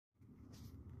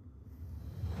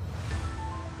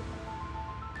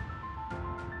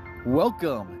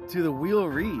Welcome to The Wheel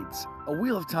Reads, a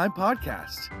Wheel of Time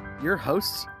podcast. Your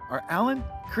hosts are Alan,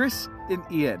 Chris, and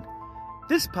Ian.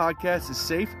 This podcast is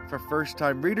safe for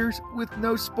first-time readers with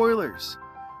no spoilers.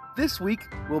 This week,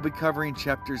 we'll be covering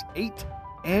chapters 8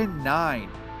 and 9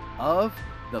 of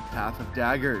The Path of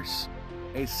Daggers,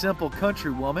 A Simple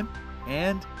Country Woman,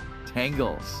 and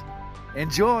Tangles.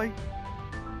 Enjoy!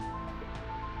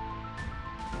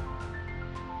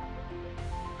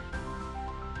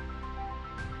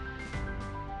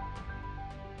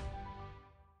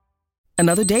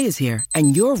 Another day is here,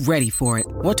 and you're ready for it.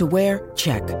 What to wear?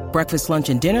 Check. Breakfast, lunch,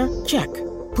 and dinner? Check.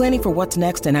 Planning for what's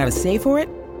next and how to save for it?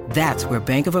 That's where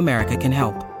Bank of America can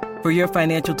help. For your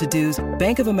financial to-dos,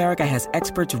 Bank of America has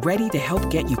experts ready to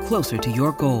help get you closer to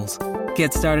your goals.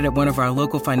 Get started at one of our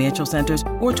local financial centers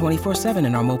or 24/7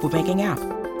 in our mobile banking app.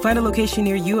 Find a location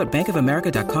near you at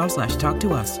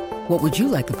bankofamerica.com/talktous. What would you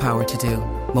like the power to do?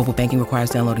 Mobile banking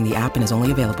requires downloading the app and is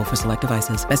only available for select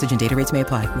devices. Message and data rates may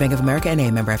apply. Bank of America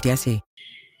N.A., member FDIC.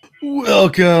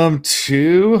 Welcome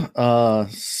to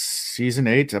Season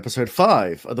 8, Episode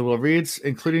 5 of The Will Reads,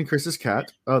 including Chris's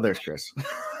cat. Oh, there's Chris.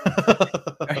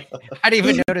 I didn't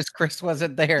even notice Chris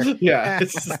wasn't there. Yeah,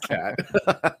 it's his cat.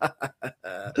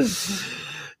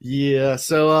 Yeah,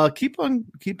 so keeping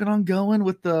on going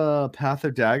with the Path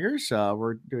of Daggers.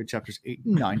 We're doing chapters 8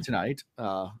 and 9 tonight.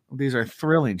 These are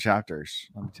thrilling chapters,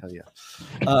 let me tell you.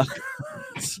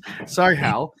 Sorry,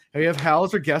 Hal. We have Hal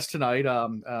as our guest tonight.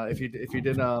 If you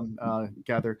didn't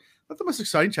gather, not the most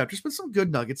exciting chapters, but some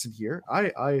good nuggets in here.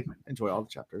 I enjoy all the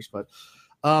chapters, but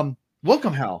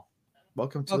welcome, Hal.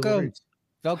 Welcome to the Reads.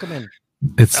 Welcome in.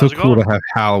 It's so cool to have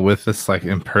Hal with us, like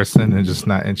in person and just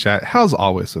not in chat. Hal's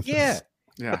always with us.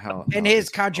 Yeah, Hal. And his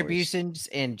contributions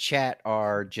in chat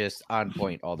are just on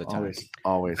point all the time.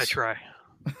 Always. I try.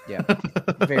 Yeah,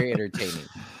 very entertaining.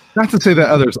 Not to say that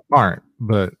others aren't,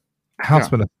 but Hal's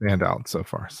been a standout so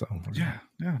far. So yeah.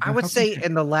 I would say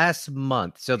in the last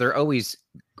month, so they're always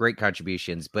great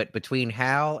contributions, but between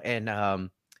Hal and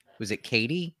was it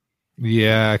Katie?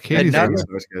 Yeah, Katie's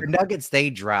the nuggets they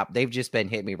drop, they've just been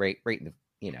hitting me right in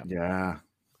the,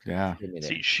 Yeah.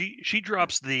 See, she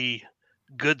drops the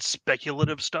good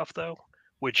speculative stuff though,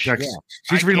 which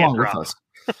she's reading along with us.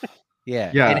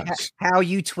 Yeah. And how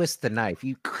you twist the knife.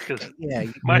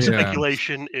 My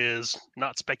speculation is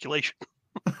not speculation.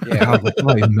 Yeah, I was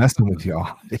like, messing with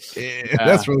y'all.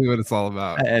 That's really what it's all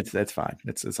about. That's fine.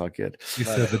 It's all good. You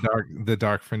said the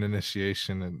dark friend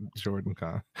initiation and Jordan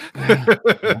Con.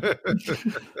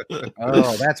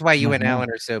 Oh, that's why you and Alan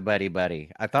are so buddy.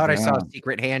 I thought I saw a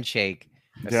secret handshake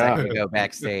a second ago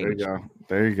backstage.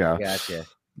 There you go. Gotcha.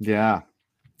 Yeah.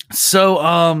 So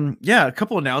a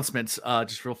couple announcements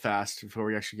just real fast before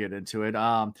we actually get into it.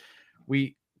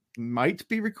 We might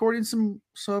be recording some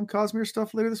Cosmere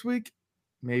stuff later this week.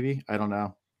 Maybe, I don't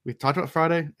know. We talked about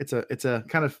Friday. It's a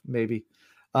kind of maybe.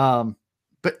 But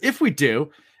if we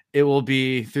do, it will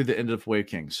be through the end of Wave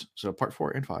Kings. So part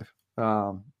 4 and 5.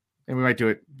 And we might do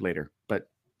it later, but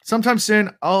sometime soon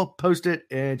I'll post it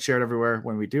and share it everywhere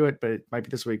when we do it, but it might be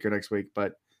this week or next week,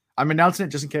 but I'm announcing it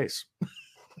just in case.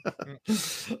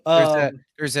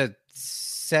 There's a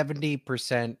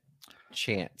 70%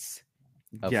 chance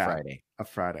of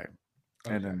Friday.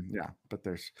 Okay. And then, but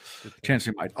there's a chance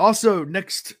we might. Also,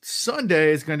 next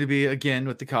Sunday is going to be, again,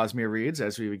 with the Cosmere Reads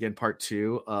as we begin part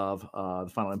 2 of The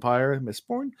Final Empire,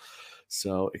 Mistborn.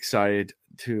 So excited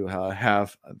to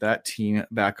have that team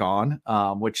back on,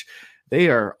 which they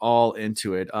are all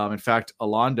into it. In fact,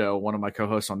 Alondo, one of my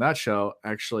co-hosts on that show,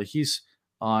 actually, he's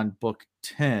on book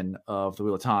 10 of The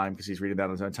Wheel of Time because he's reading that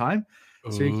on his own time.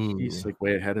 So he's like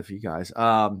way ahead of you guys.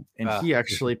 And he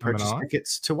actually purchased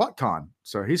tickets to WatCon.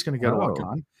 So he's going to go to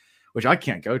WatCon, which I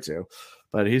can't go to,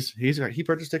 but he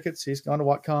purchased tickets. He's gone to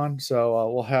WatCon.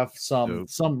 So we'll have some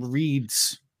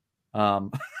Reads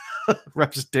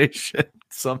representation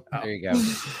somehow. There you go.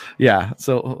 Yeah.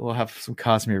 So we'll have some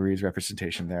Cosmere Reads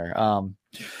representation there.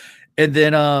 And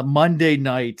then Monday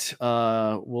night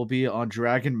we'll be on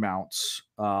Dragon Mount's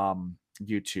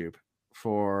YouTube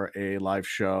for a live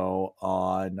show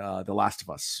on The Last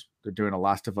of Us. They're doing a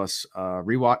Last of Us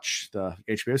rewatch, the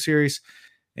HBO series,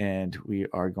 and we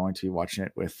are going to be watching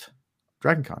it with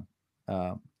DragonCon.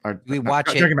 We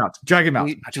watch it. Dragon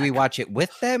Mount. Do we watch it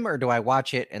with them, or do I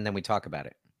watch it and then we talk about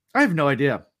it? I have no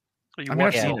idea. You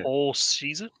watched the whole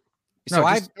season? So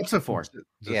episode 4.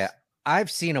 I've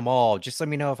seen them all. Just let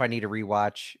me know if I need to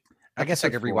rewatch. I guess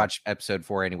I could rewatch episode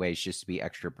 4 anyways, just to be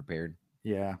extra prepared.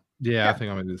 Yeah. I think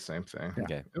I'm gonna do the same thing.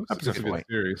 Okay, it was a good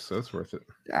series, so it's worth it.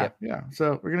 Yeah.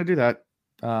 So we're gonna do that.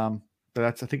 But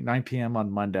that's I think 9 p.m.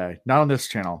 on Monday. Not on this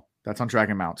channel. That's on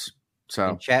Dragon Mounts. So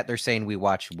in chat, they're saying we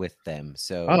watch with them.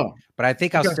 So, oh, but I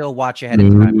think I'll still watch ahead of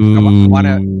time.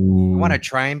 I want to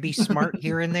try and be smart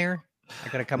here and there. I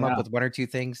got to come up with one or two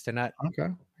things to not. Okay.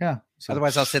 Yeah. So.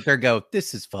 Otherwise, I'll sit there and go,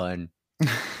 "This is fun.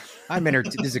 I'm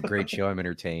entertained. This is a great show. I'm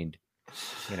entertained."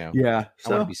 You know. Yeah. I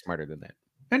want to be smarter than that.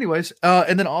 Anyways,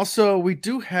 and then also we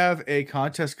do have a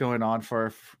contest going on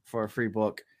for a free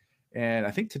book, and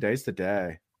I think today's the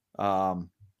day. Where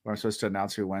I'm supposed to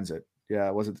announce who wins it. Yeah,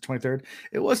 was it the 23rd?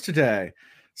 It was today.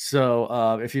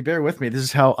 So if you bear with me, this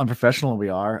is how unprofessional we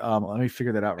are. Let me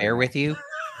figure that out. Bear with you.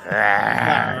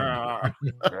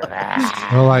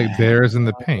 Well, like bears in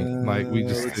the paint. Like we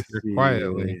just sit here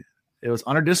quietly. It was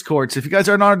on our Discord. So if you guys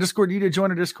aren't on our Discord, you need to join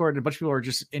our Discord. A bunch of people are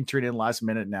just entering in last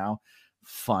minute now.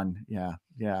 Fun. Yeah.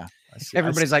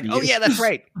 Everybody's like, "Oh yeah, that's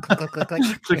right." Click, click, click,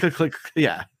 click. click, click.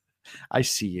 Yeah. I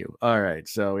see you. All right.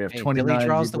 So we have 29. Billy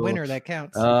draws the winner. That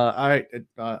counts. All right.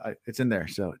 It's in there.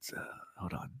 So it's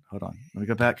hold on. Let me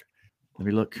go back. Let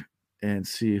me look and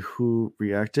see who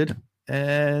reacted.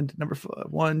 And number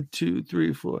 1, 2,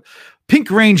 3, 4. Pink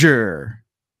Ranger.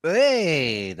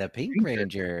 Hey, the Pink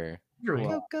Ranger.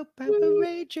 Go, Power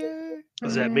Ranger.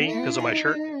 Is that me because of my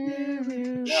shirt?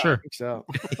 Sure. So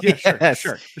yeah, Yes.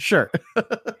 sure.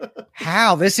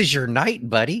 Hal, this is your night,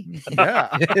 buddy.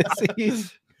 Yeah.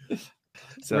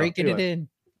 So, Breaking anyway, it in.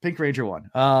 Pink Ranger won.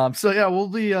 So yeah, we'll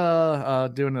be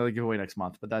doing another giveaway next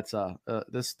month. But that's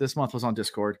this month was on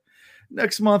Discord.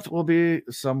 Next month will be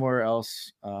somewhere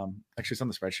else. Actually, it's on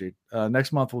the spreadsheet.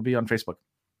 Next month will be on Facebook.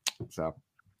 So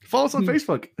follow us on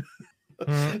Facebook.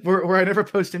 Where I never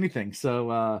post anything,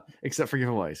 so except for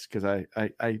giveaways, because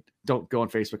I don't go on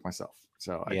Facebook myself.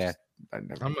 So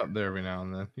I'm up there every now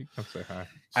and then. You come say hi.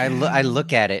 I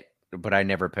look at it, but I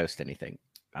never post anything.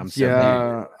 I'm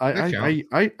so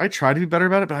I try to be better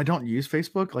about it, but I don't use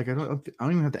Facebook. Like I don't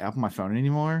even have the app on my phone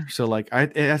anymore. So like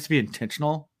it has to be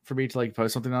intentional for me to like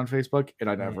post something on Facebook, and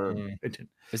I never.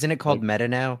 Isn't it called Meta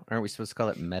now? Aren't we supposed to call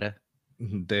it Meta?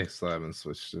 They still haven't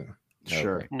switched it.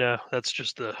 Sure. Okay. No, that's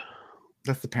just the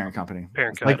parent company.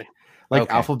 company. Like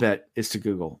Okay. Alphabet is to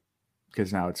Google,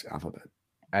 because now it's Alphabet.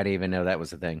 I didn't even know that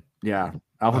was a thing. Yeah,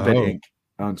 Alphabet Inc.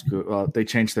 owns Google. Well, they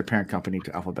changed their parent company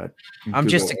to Alphabet. I'm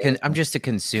just a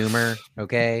consumer.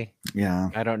 Okay. Yeah.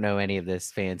 I don't know any of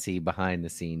this fancy behind the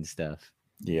scenes stuff.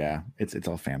 Yeah, it's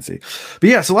all fancy. But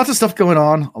yeah, so lots of stuff going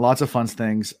on, lots of fun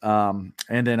things. And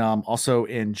then also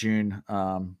in June,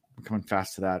 we're coming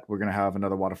fast to that. We're gonna have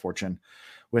another Wad of Fortune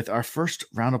with our first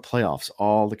round of playoffs.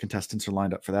 All the contestants are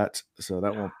lined up for that, so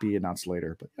that won't be announced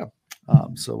later. But yeah,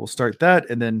 so we'll start that,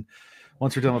 and then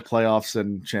once we're done with playoffs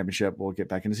and championship, we'll get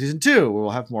back into season 2.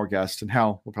 We'll have more guests, and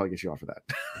Hal will probably get you on for that.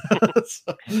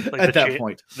 So, like at that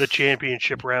point, the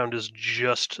championship round is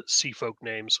just sea folk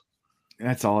names.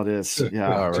 That's all it is.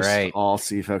 Yeah, All just right. all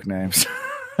sea folk names.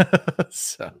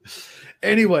 So,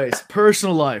 anyways,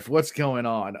 personal life. What's going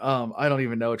on? I don't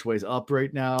even know which way's up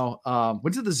right now.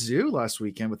 Went to the zoo last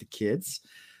weekend with the kids.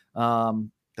 That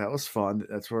was fun.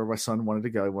 That's where my son wanted to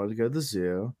go. He wanted to go to the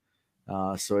zoo.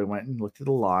 So we went and looked at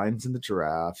the lions and the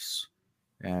giraffes,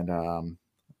 and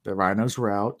the rhinos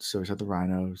were out. So we saw the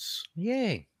rhinos.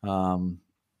 Yay. Yeah,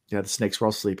 the snakes were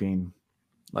all sleeping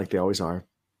like they always are.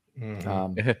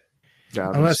 Mhm.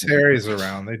 Yeah, Unless Harry's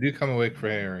around, they do come awake for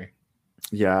Harry.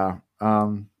 Yeah.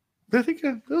 I think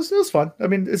it was fun. I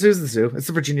mean, it's the zoo. It's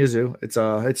the Virginia Zoo. It's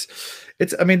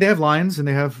I mean, they have lions and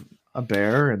they have a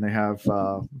bear and they have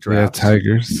giraffes. They have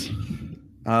tigers.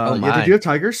 Yeah, they do have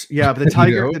tigers. Yeah, but the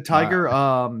tiger No, the tiger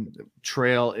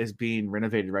trail is being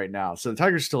renovated right now. So the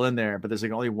tiger's still in there, but there's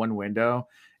like only one window.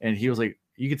 And he was like,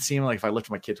 you could see him like if I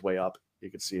lifted my kids way up,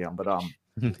 you could see him. But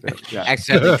yeah.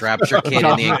 Accidentally dropped your kid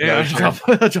in the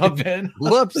enclosure. Jump in.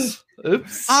 Whoops.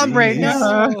 Oops. Hombre,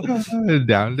 no.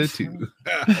 Down to 2.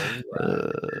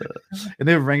 And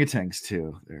they have orangutans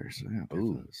too. There's the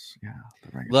orangutans.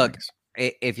 Look,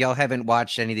 if y'all haven't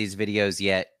watched any of these videos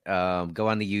yet, go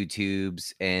on the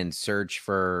YouTubes and search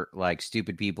for like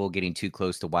stupid people getting too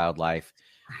close to wildlife.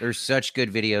 There's such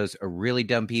good videos of really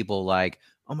dumb people like,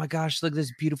 oh my gosh, look at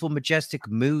this beautiful, majestic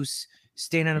moose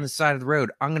standing on the side of the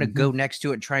road. I'm going to go next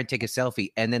to it and try and take a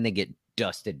selfie. And then they get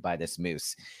dusted by this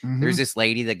moose. There's this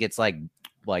lady that gets like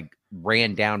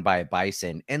ran down by a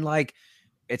bison. And like,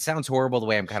 it sounds horrible the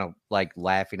way I'm kind of like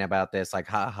laughing about this, like,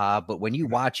 ha ha. But when you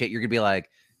watch it, you're going to be like,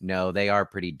 no, they are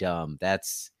pretty dumb.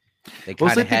 They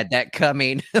kind of had that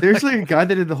coming. There's like a guy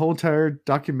that did the whole entire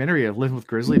documentary of living with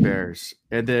grizzly bears.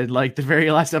 And then like the very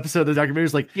last episode of the documentary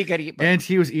is like, you gotta eat, and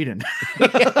he was eaten.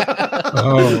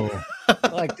 Oh.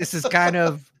 Like this is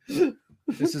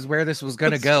where this was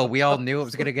gonna go. We all knew it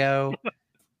was gonna go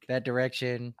that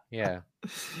direction. Yeah.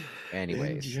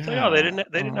 Anyways. So, they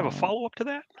didn't have a follow-up to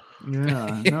that?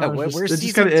 Yeah, Yeah, no, it where's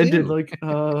just kind of season ended 2? like,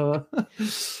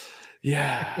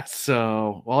 yeah.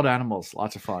 So wild animals,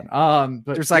 lots of fun.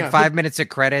 But There's like 5 minutes of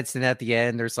credits, and at the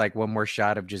end, there's like one more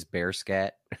shot of just bear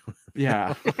scat.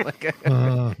 yeah. Like,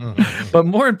 But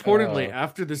more importantly,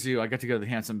 after the zoo, I got to go to the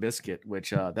Handsome Biscuit,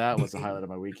 which that was the highlight of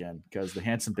my weekend because the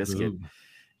Handsome Biscuit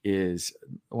is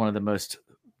one of the most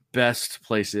best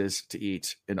places to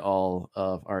eat in all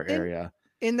of our area.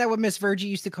 Isn't that what Miss Virgie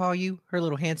used to call you? Her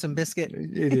little handsome biscuit?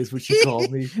 It is what she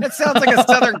called me. That sounds like a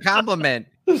Southern compliment.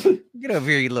 Get over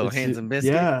here, you little handsome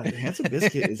biscuit. Yeah, the Handsome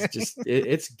Biscuit is just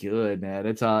it's good, man.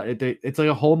 It's it's like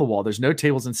a hole in the wall. There's no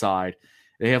tables inside.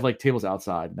 They have like tables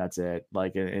outside, and that's it.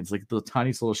 Like it's like the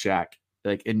tiniest little shack,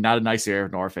 like in not a nice area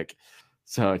of Norfolk.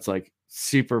 So it's like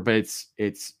super, but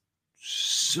it's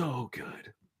so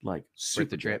good. Like super Worth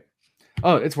the trip. good.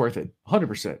 Oh, it's worth it,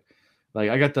 100%.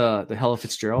 Like I got the Hella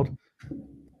Fitzgerald.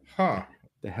 Huh.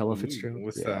 The Hella Fitzgerald.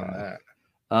 What's that on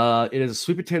that? It is a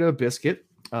sweet potato biscuit.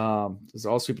 It's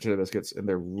all sweet potato biscuits, and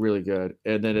they're really good.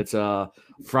 And then it's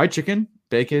fried chicken,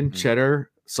 bacon,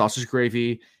 cheddar, sausage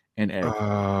gravy, and egg.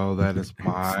 Oh, that is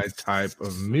my type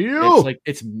of meal.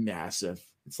 It's massive.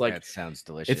 It's like That sounds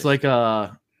delicious. it's like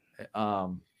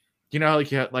you know,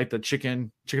 like you had like the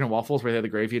chicken and waffles where they had the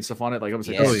gravy and stuff on it, like almost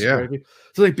like gravy.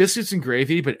 So like biscuits and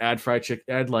gravy, but add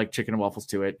add like chicken and waffles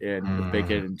to it, and with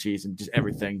bacon and cheese and just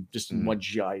everything, just in one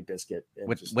giant biscuit.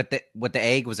 With the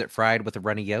egg, was it fried with a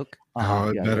runny yolk? Oh,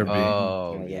 it better be.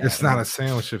 Oh, yeah. It's not a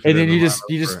sandwich. And then you just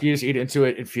eat into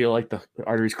it and feel like the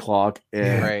arteries clog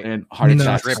and heart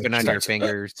attacks dripping on your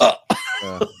fingers.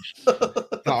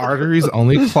 The arteries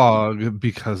only clog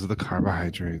because of the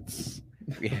carbohydrates.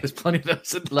 Yeah. There's plenty of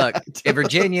those. Look, in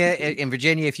Virginia,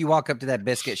 if you walk up to that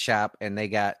biscuit shop and they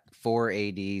got 4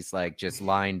 ADs like just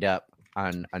lined up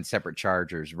on separate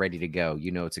chargers, ready to go,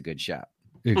 you know it's a good shop.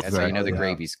 Exactly. That's how you know the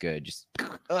gravy's good. Just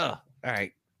all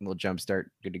right, little jump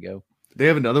start, good to go. They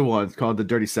have another one called the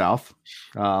Dirty South.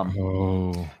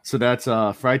 So that's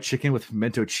fried chicken with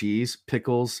pimento cheese,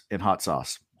 pickles, and hot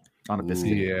sauce on a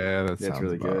biscuit. Yeah, that's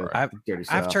really good. Right.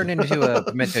 I've turned into a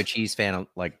pimento cheese fan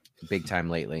like big time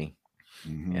lately.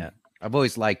 Mm-hmm. Yeah, I've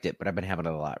always liked it, but I've been having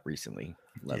it a lot recently.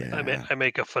 Love it. I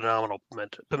make a phenomenal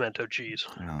pimento cheese.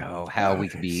 Oh, how we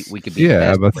could be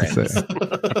yeah, best about friends.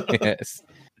 to say. Yes,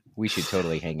 we should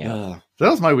totally hang out. That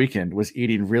was my weekend, was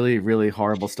eating really, really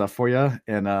horrible stuff for you,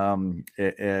 and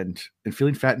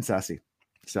feeling fat and sassy.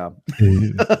 So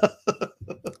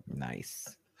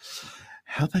nice.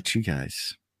 How about you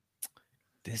guys?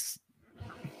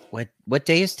 What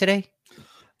day is today?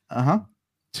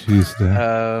 Tuesday.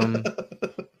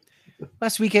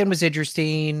 Last weekend was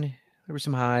interesting. There were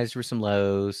some highs, there were some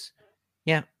lows.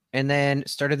 Yeah. And then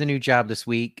started the new job this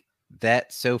week.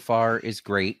 That so far is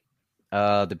great.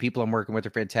 The people I'm working with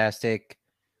are fantastic.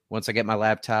 Once I get my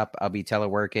laptop, I'll be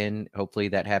teleworking. Hopefully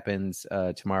that happens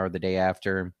tomorrow or the day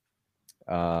after.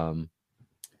 Gosh,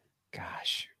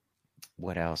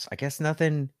 what else? I guess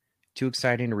nothing too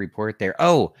exciting to report there.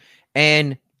 Oh,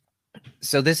 and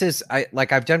so this is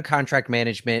I've done contract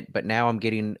management, but now I'm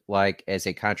getting like as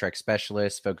a contract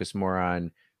specialist, focus more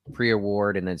on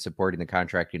pre-award and then supporting the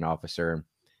contracting officer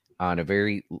on a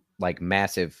very like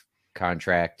massive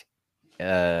contract,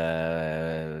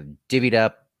 divvied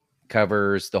up,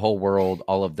 covers the whole world,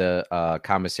 all of the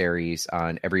commissaries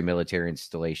on every military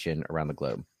installation around the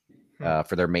globe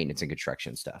for their maintenance and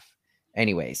construction stuff.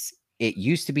 Anyways, it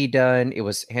used to be done. It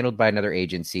was handled by another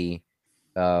agency.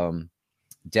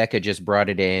 DECA just brought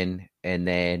it in, and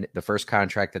then the first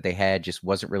contract that they had just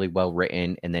wasn't really well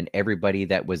written. And then everybody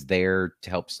that was there to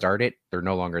help start it, they're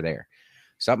no longer there.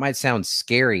 So that might sound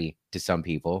scary to some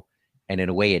people, and in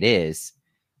a way it is,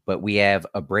 but we have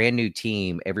a brand new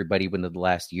team, everybody within the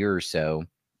last year or so,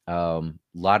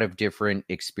 lot of different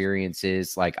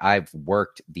experiences. Like I've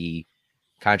worked the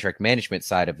contract management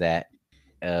side of that,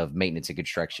 of maintenance and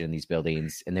construction in these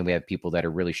buildings. And then we have people that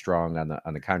are really strong on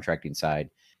the contracting side.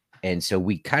 And so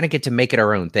we kind of get to make it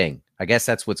our own thing. I guess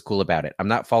that's what's cool about it. I'm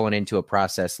not falling into a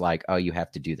process like, oh, you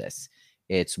have to do this.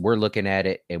 We're looking at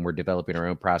it and we're developing our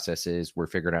own processes. We're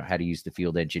figuring out how to use the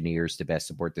field engineers to best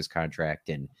support this contract.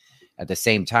 And at the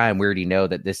same time, we already know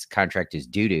that this contract is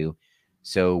due to.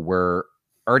 So we're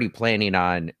already planning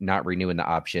on not renewing the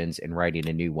options and writing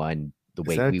a new one the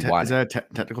way we want. Is that a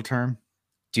technical term?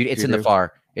 Dude, it's in the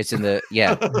FAR. It's in the,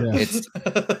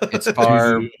 it's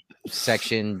FAR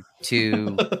section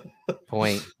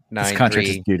 2.93. This contract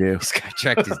is doo-doo. This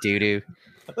contract is doo-doo.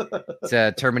 It's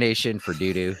a termination for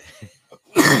doo-doo.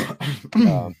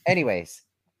 Anyways,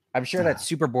 I'm sure that's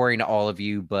super boring to all of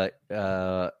you, but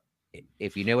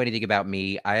if you know anything about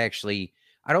me, I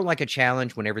don't like a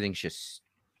challenge when everything's just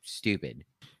stupid.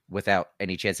 without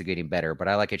any chance of getting better. But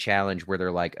I like a challenge where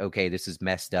they're like, okay, this is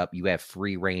messed up. You have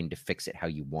free reign to fix it how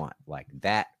you want. Like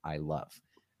that, I love.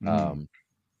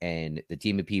 And the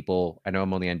team of people, I know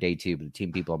I'm only on day 2, but the team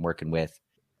of people I'm working with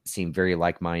seem very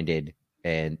like-minded,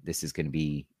 and this is going to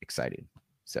be exciting.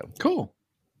 So cool.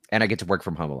 And I get to work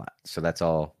from home a lot. So that's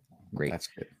all great. That's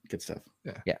good. Good stuff.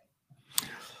 Yeah.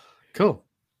 Cool.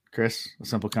 Chris, a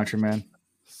simple countryman.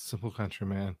 Simple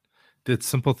countryman. Did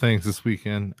simple things this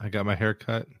weekend. I got my hair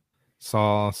cut.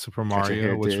 Saw Super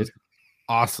Mario, which was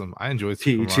awesome. I enjoyed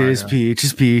Super Mario. Peaches.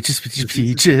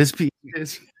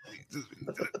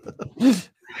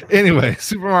 Anyway,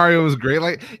 Super Mario was great.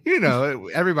 Like,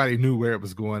 everybody knew where it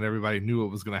was going. Everybody knew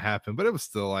what was going to happen, but it was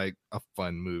still like a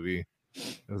fun movie.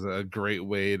 It was a great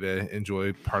way to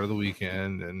enjoy part of the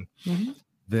weekend. And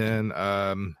then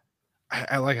I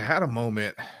had a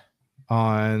moment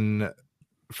on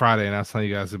Friday, and I was telling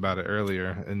you guys about it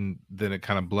earlier, and then it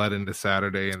kind of bled into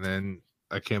Saturday, and then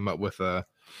I came up with a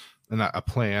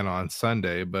plan on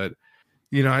Sunday. But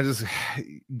I just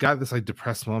got this like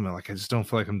depressed moment. Like, I just don't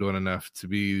feel like I'm doing enough to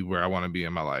be where I want to be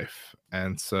in my life.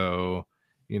 And so,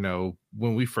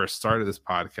 when we first started this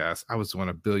podcast, I was doing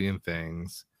a billion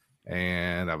things,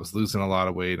 and I was losing a lot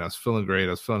of weight, and I was feeling great.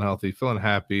 I was feeling healthy, feeling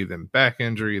happy, then back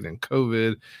injury, then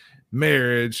COVID,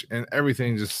 marriage, and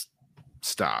everything just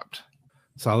stopped.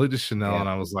 So I looked at Chanel and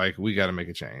I was like, we got to make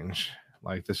a change.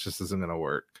 Like, this just isn't going to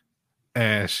work.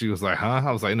 And she was like, huh?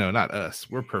 I was like, no, not us.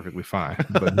 We're perfectly fine.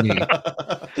 But me.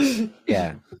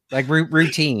 Yeah. Like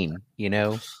routine,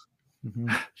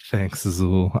 Thanks,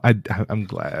 Azul. I'm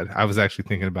glad. I was actually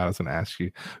thinking about it. I was going to ask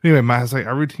you. Anyway, I was like,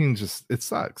 our routine it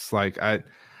sucks. Like, I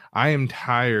am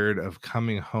tired of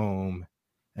coming home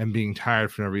and being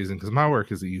tired for no reason, because my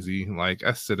work is easy. Like,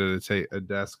 I sit at a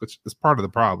desk, which is part of the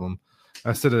problem.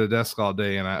 I sit at a desk all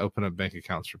day, and I open up bank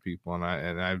accounts for people, and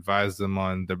I advise them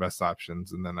on their best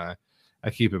options, and then I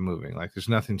keep it moving. Like, there's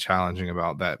nothing challenging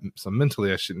about that. So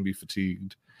mentally, I shouldn't be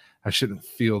fatigued. I shouldn't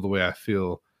feel the way I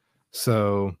feel.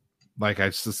 So, like, I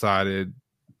just decided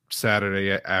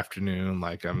Saturday afternoon,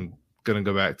 like, I'm going to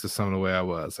go back to some of the way I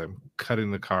was. I'm cutting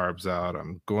the carbs out.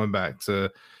 I'm going back to,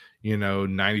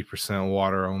 90%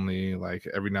 water only. Like,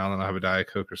 every now and then I'll have a Diet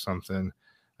Coke or something.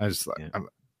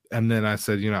 And then I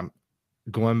said, I'm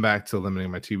going back to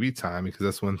limiting my TV time, because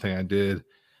that's one thing I did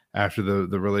after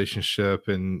the relationship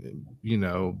and,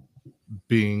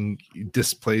 being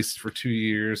displaced for 2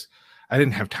 years. I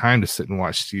didn't have time to sit and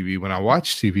watch TV. When I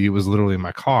watched TV, it was literally in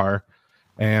my car,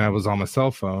 and I was on my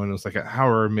cell phone. It was like an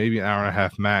hour, maybe an hour and a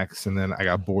half max. And then I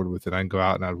got bored with it. I'd go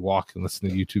out and I'd walk and listen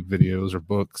to YouTube videos or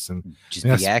books. And just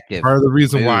be active. Part of the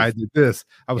reason why I did this,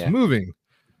 I was moving.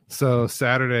 So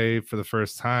Saturday, for the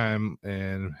first time,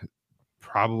 and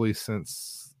probably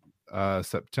since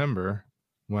September,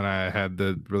 when I had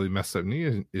the really messed up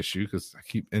knee issue, because I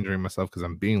keep injuring myself because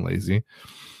I'm being lazy,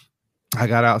 I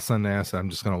got out Sunday. I said, I'm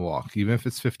just going to walk. Even if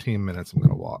it's 15 minutes, I'm going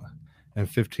to walk. And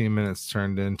 15 minutes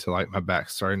turned into like my back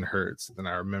starting to hurt. So then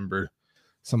I remember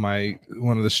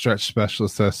one of the stretch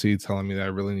specialists I see telling me that I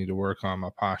really need to work on my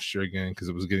posture again, because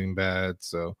it was getting bad.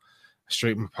 So I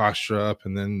straightened my posture up,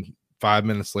 and then 5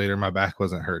 minutes later, my back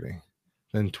wasn't hurting.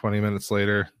 Then 20 minutes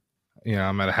later,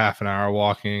 I'm at a half an hour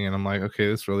walking, and I'm like, okay,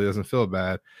 this really doesn't feel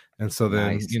bad. And so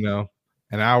then,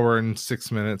 an hour and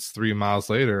 6 minutes, 3 miles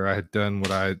later, I had done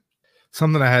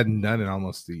something I hadn't done in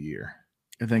almost a year.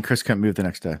 And then Chris couldn't move the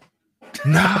next day.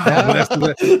 No,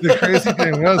 the crazy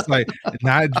thing was, like,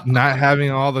 not having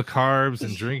all the carbs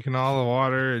and drinking all the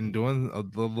water and doing a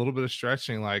little bit of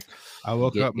stretching. Like, I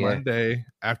woke up Monday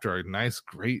after a nice,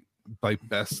 great, like,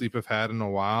 best sleep I've had in a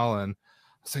while, and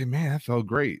I say, man, that felt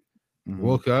great.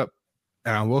 Woke up,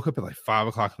 and I woke up at like 5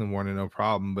 o'clock in the morning, no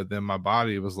problem. But then my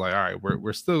body was like, all right,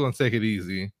 we're still gonna take it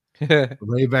easy.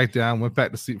 Lay back down, went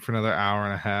back to sleep for another hour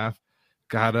and a half.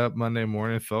 Got up Monday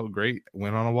morning, felt great.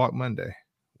 Went on a walk Monday.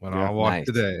 Went on a walk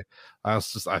today. I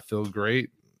feel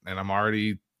great, and I'm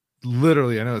already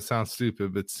literally, I know it sounds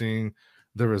stupid, but seeing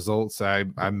the results, I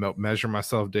measure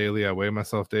myself daily, I weigh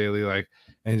myself daily, like,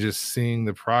 and just seeing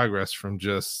the progress from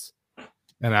just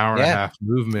an hour and a half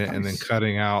movement, and then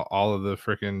cutting out all of the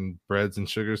freaking breads and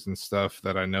sugars and stuff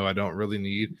that I know I don't really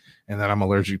need and that I'm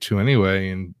allergic to anyway,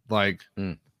 and like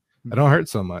I don't hurt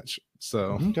so much.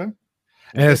 So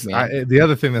and the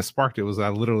other thing that sparked it was I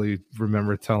literally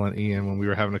remember telling Ian when we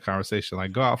were having a conversation,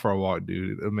 like, go out for a walk,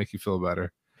 dude. It'll make you feel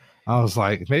better. I was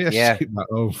like, maybe I should take my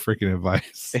own freaking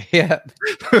advice. Yeah.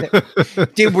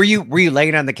 Dude, were you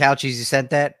laying on the couch as you said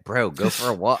that? Bro, go for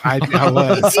a walk. I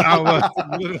was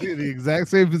literally in the exact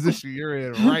same position you're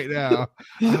in right now.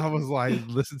 I was like,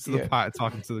 listen to the pot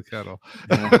talking to the kettle.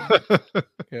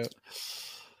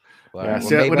 Well, Yeah, well,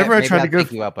 see, whenever I try to I'll go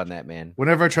take you up on that, man.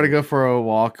 Whenever I try to go for a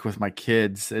walk with my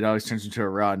kids, it always turns into a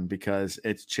run because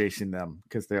it's chasing them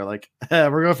because they're like,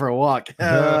 we're going for a walk.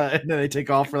 And then they take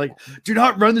off. We're like, do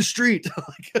not run the street.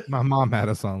 My mom had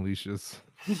us on leashes.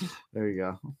 There you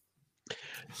go.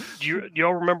 Do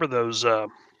y'all remember those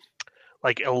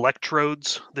like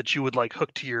electrodes that you would like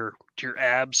hook to your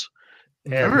abs?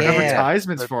 Remember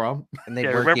advertisements for them. And they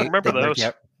Yeah, work remember those?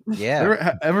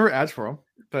 Yeah. I remember ads for them,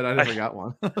 but I never got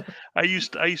one. I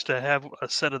used to have a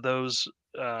set of those,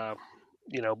 20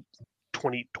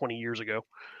 years ago.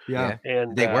 Yeah.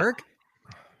 And they work.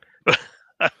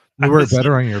 They work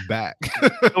better on your back.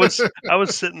 I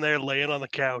was sitting there laying on the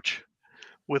couch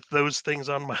with those things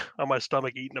on my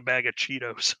stomach, eating a bag of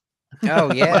Cheetos.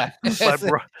 Oh yeah.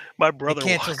 My brother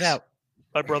cancels out.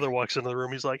 My brother walks into the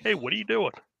room. He's like, "Hey, what are you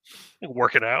doing?"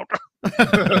 Working out.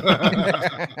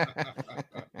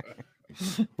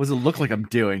 What does it look like I'm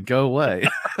doing? Go away.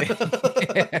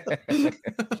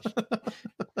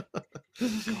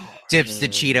 Dips the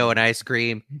Cheeto in ice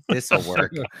cream. This will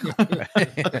work.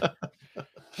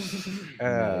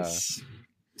 Nice.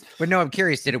 But no, I'm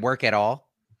curious. Did it work at all?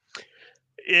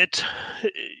 It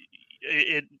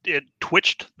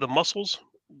twitched the muscles,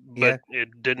 but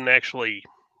it didn't actually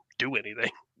do anything.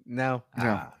 No.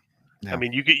 No. I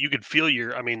mean, you could feel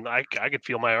I could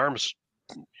feel my arms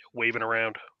waving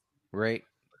around. Right.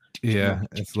 Yeah,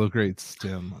 it's low grade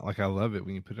stem. Like I love it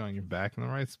when you put it on your back in the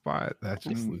right spot. That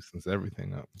just loosens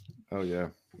everything up. Oh yeah.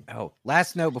 Oh,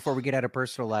 last note before we get out of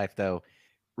personal life though.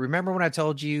 Remember when I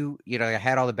told you, I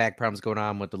had all the back problems going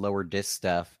on with the lower disc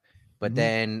stuff, but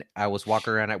then I was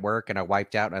walking around at work and I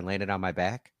wiped out and I landed on my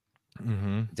back.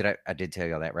 I did tell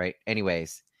you all that, right?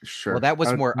 Anyways. Sure. Well, that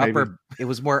was more upper. It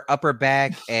was more upper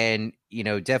back, and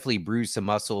definitely bruised some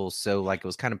muscles. So like it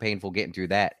was kind of painful getting through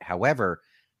that. However,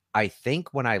 I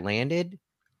think when I landed,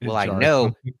 I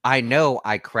know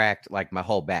I cracked like my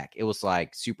whole back. It was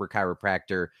like super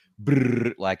chiropractor,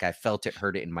 like I felt it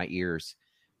hurt it in my ears.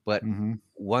 But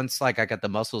once like I got the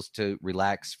muscles to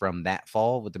relax from that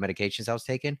fall with the medications I was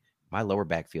taking, my lower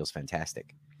back feels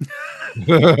fantastic.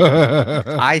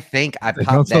 I think I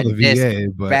popped that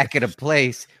disc back into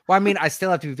place. Well, I mean, I still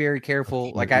have to be very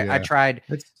careful. Like I tried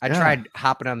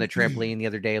hopping on the trampoline the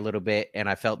other day a little bit, and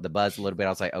I felt the buzz a little bit. I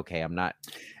was like, okay, I'm not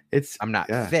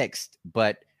fixed,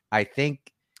 but I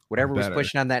think whatever was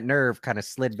pushing on that nerve kind of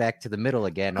slid back to the middle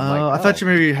again. I thought you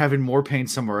were maybe having more pain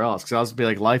somewhere else because I was be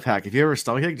like life hack. If you ever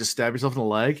stomach ache, just stab yourself in the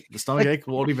leg. The stomach ache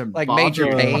won't even like bother. Major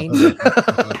pain.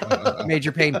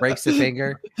 Major pain breaks the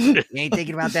finger. You ain't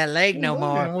thinking about that leg no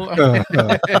more.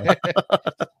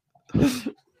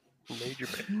 Major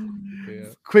pain. Yeah.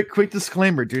 Quick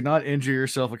disclaimer: do not injure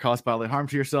yourself or cause bodily harm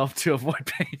to yourself to avoid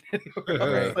pain.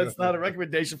 Right. That's not a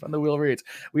recommendation from the Wheel Reads.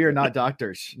 We are not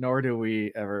doctors, nor do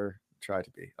we ever try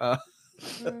to be.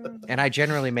 And I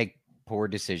generally make poor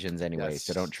decisions anyway,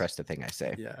 so don't trust a thing I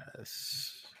say.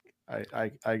 Yes, I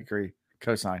agree.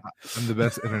 Cosign. I'm the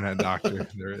best internet doctor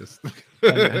there is.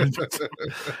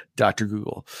 Dr.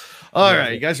 Google. All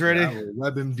right, you guys ready?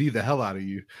 Let them D the hell out of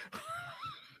you.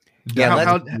 Yeah,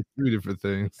 let's do 3 different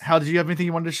things. How did you have anything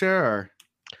you wanted to share? Or?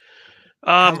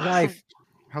 How's life?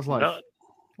 How's life?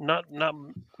 Not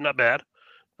bad.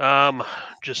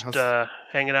 Just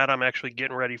hanging out. I'm actually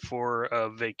getting ready for a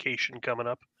vacation coming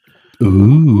up.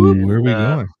 Ooh, where are we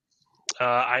going?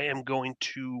 I am going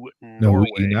to Norway.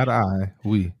 No, we, not I.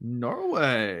 We.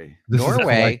 Norway.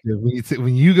 Norway.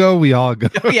 When you go, we all go.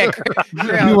 Yeah,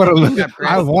 I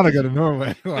want to go to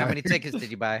Norway. How many tickets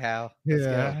did you buy, Hal?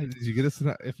 Yeah. Did you get us?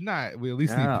 If not, we at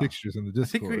least need pictures in the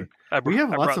Discord. We have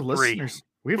lots of listeners.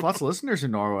 We have lots of listeners in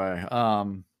Norway.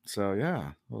 So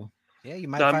yeah. Well. Yeah, you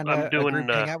might find a group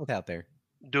to hang out with out there.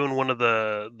 Doing one of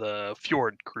the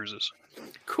fjord cruises.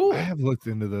 Cool. I have looked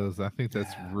into those. I think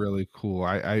that's really cool.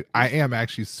 I am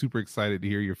actually super excited to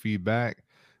hear your feedback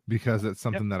because it's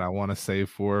something that I want to save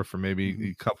for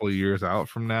maybe a couple of years out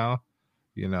from now,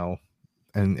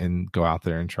 and go out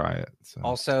there and try it. So.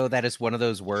 Also, that is one of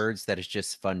those words that is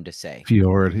just fun to say.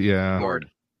 Fjord, yeah. Fjord.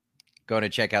 Going to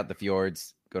check out the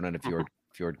fjords. Going on a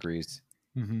fjord cruise.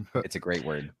 It's a great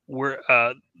word. We're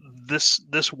this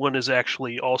one is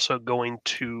actually also going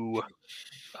to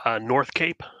North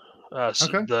Cape,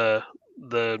 the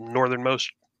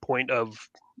northernmost point of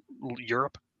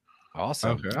Europe.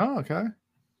 Awesome. Okay. Oh, okay.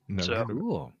 So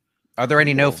cool. Are there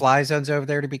any no-fly zones over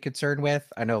there to be concerned with?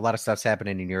 I know a lot of stuff's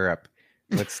happening in Europe.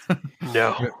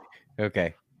 No.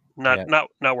 Okay. Not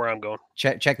where I'm going.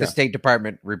 Check the State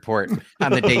Department report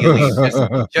on the day you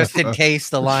leave, just in case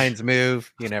the lines move.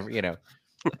 You never.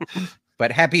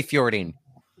 But happy fjording.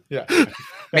 Yeah.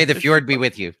 May the fjord be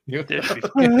with you.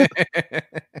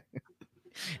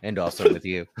 And also with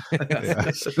you. We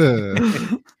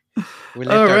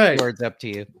lift All our right. swords up to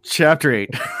you. Chapter 8.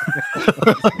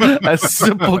 A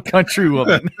simple country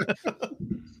woman.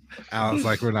 Alan's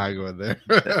like, we're not going there.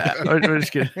 We're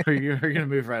just kidding. We're gonna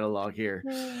move right along here.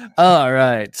 All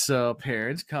right. So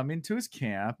parents come into his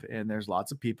camp, and there's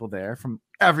lots of people there from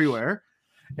everywhere,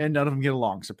 and none of them get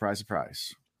along. Surprise,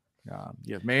 surprise.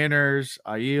 You have Mainers,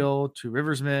 Aiel, Two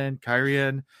Riversmen,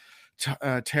 Kyrian,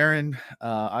 Terran,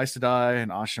 Aes Sedai, and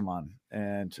Ashaman,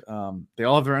 and they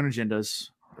all have their own agendas.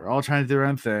 They're all trying to do their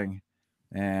own thing,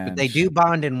 and But they do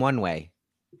bond in one way.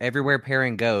 Everywhere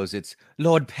Perrin goes, it's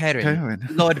Lord Perrin,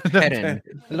 Lord Perrin,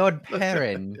 Lord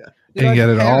Perrin. And yet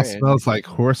it all smells like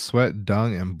horse sweat,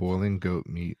 dung, and boiling goat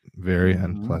meat. Very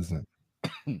unpleasant.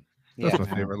 That's my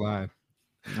favorite line.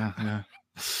 Yeah.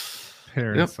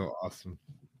 Perrin's so awesome.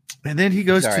 And then he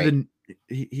goes to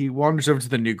he wanders over to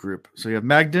the new group. So you have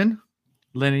Magdan,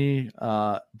 Lenny,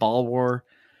 Balwar,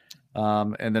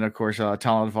 and then of course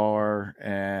Talonvar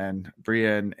and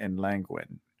Brienne and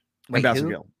Langwin. Wait,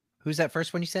 and who's that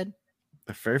first one you said?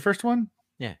 The very first one?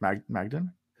 Yeah.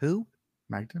 Magdan? Who?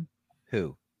 Magdan?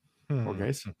 Who? Or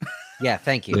guys? Yeah,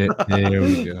 thank you. There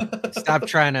we go. Stop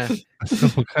trying to a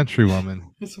simple country woman.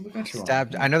 Stop.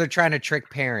 I know they're trying to trick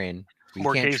Perrin. But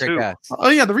you can't trick us. Oh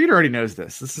yeah, the reader already knows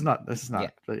this. This is not. Yeah.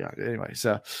 But yeah. Anyway,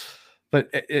 so, but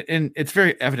it's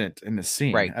very evident in this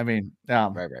scene. Right. I mean,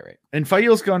 right. And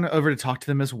Fael's gone over to talk to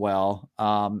them as well.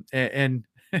 And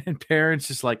Perrin's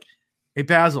just like, "Hey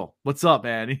Basil, what's up,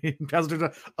 man?" And Basil,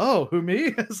 "Oh, who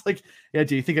me?" It's like, "Yeah,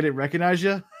 do you think I didn't recognize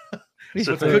you?" He's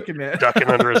cooking, man. Ducking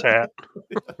under his hat.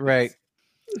 Right.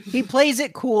 He plays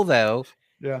it cool though.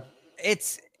 Yeah.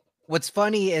 It's what's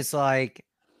funny is like,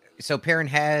 so Perrin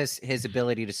has his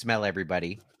ability to smell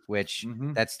everybody, which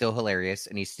that's still hilarious,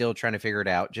 and he's still trying to figure it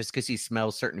out. Just because he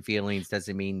smells certain feelings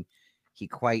doesn't mean he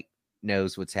quite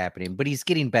knows what's happening, but he's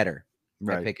getting better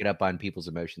at picking up on people's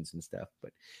emotions and stuff.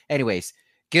 But anyways,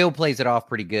 Gil plays it off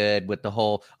pretty good with the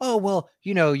whole, "Oh, well,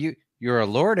 you're a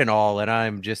lord and all, and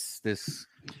I'm just this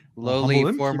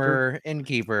lowly former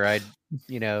innkeeper. I,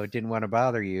 didn't want to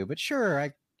bother you, but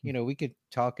sure, we could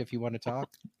talk if you want to talk."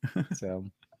 So,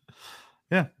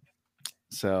 yeah.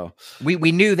 So we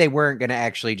knew they weren't going to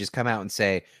actually just come out and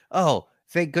say, "Oh,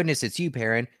 thank goodness it's you,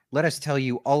 Perrin. Let us tell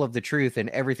you all of the truth and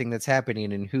everything that's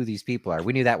happening and who these people are."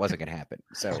 We knew that wasn't going to happen.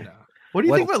 So, what do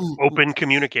you think about open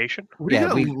communication? What do you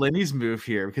think about Lenny's move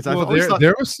here? Because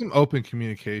there was some open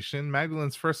communication.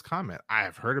 Magdalene's first comment, "I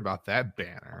have heard about that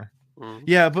banner."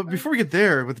 Yeah, but before we get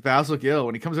there with Basil Gill,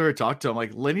 when he comes over to talk to him,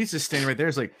 like Lenny's just standing right there.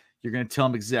 It's like, "You're going to tell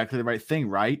him exactly the right thing,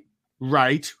 right?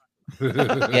 Right?"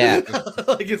 Yeah.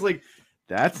 Like it's like,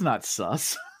 that's not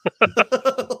sus.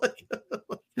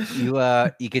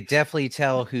 You could definitely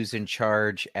tell who's in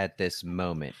charge at this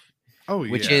moment. Oh,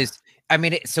 yeah. Which is, I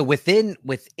mean, so within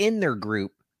their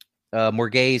group,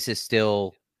 Morghese is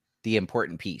still the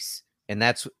important piece, and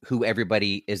that's who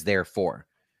everybody is there for.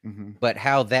 But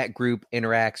how that group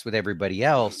interacts with everybody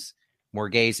else,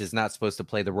 Morghese is not supposed to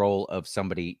play the role of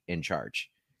somebody in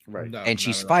charge. Right. No, and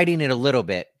she's fighting it a little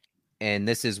bit. And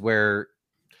this is where,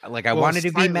 like, I wanted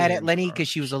to be mad at Lenny because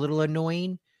she was a little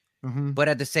annoying. But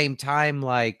at the same time,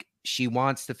 like, she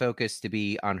wants the focus to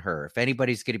be on her. If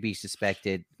anybody's going to be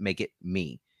suspected, make it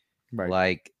me. Right.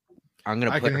 Like, I'm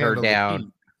going to put her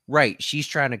down. Right. She's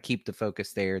trying to keep the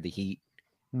focus there, the heat.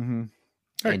 Right.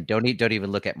 And don't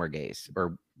even look at Morghese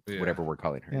or whatever we're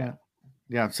calling her. Yeah.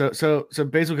 Yeah. So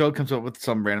Basil Gill comes up with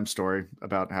some random story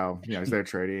about how, he's there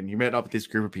trading. He met up with this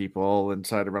group of people and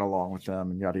decided to run along with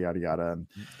them and yada, yada, yada. And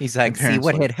he's like, see,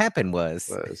 what had happened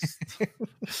was.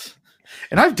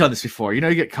 And I've done this before. You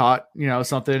get caught,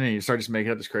 something, and you start just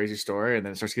making up this crazy story, and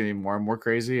then it starts getting more and more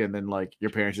crazy. And then, like, your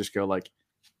parents just go, like,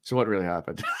 "So what really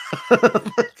happened?" Well,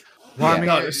 I mean,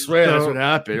 I swear that's what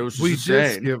happened. It was just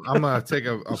insane. I'm gonna take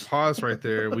a pause right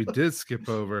there. We did skip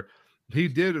over. He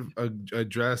did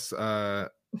address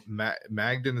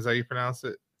Magdan. Is that how you pronounce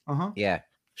it? Yeah.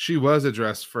 She was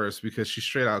addressed first because she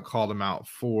straight out called him out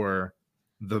for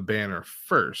the banner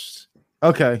first.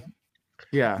 Okay.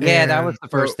 Yeah. Yeah, that was the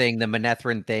first thing, the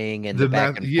Manethrin thing and the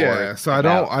back and forth. Yeah, so I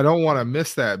don't want to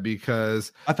miss that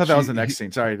because I thought that was the next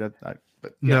scene. Sorry, but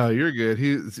no, you're good.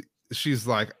 She's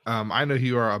like, I know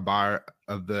you are a buyer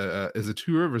of the is a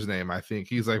Two Rivers name, I think.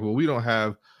 He's like, well, we don't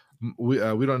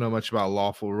know much about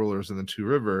lawful rulers in the Two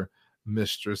River,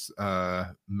 Mistress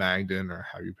Magdan, or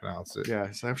how you pronounce it.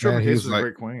 Yeah, so I'm sure he's a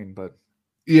great queen, but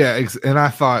yeah, and I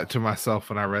thought to myself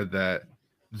when I read that,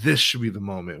 this should be the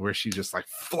moment where she just like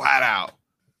flat out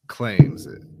claims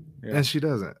it, and she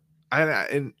doesn't. I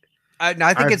think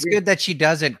it's good that she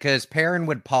doesn't, because Perrin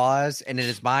would pause and in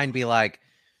his mind be like,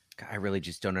 "God, I really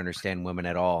just don't understand women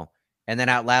at all." and then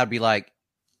out loud be like,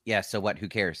 "Yeah, so what? Who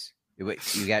cares? You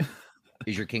got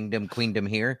is your queendom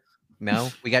here? No,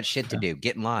 we got shit to do.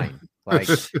 Get in line." Like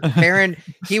Perrin,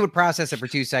 he would process it for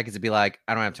 2 seconds and be like,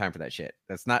 "I don't have time for that shit.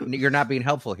 That's not. You're not being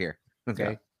helpful here."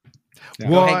 Okay. Yeah.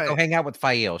 Well, Go hang out with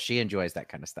Fail. She enjoys that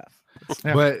kind of stuff.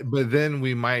 but then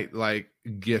we might like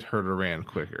get her to Rand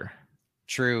quicker.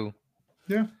 True.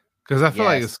 Yeah. Because I feel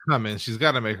like it's coming. She's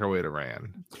got to make her way to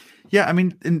Rand. Yeah, I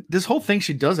mean, in this whole thing,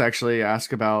 she does actually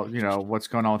ask about, what's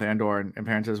going on with Andor, and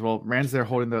Perrin says, well, Rand's there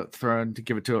holding the throne to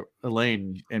give it to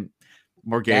Elaine, and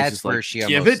Morgase is like,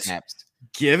 give it? Snaps.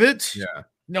 Give it? Yeah.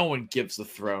 No one gives the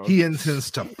throne. He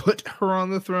intends to put her on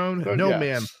the throne. Oh, No yeah.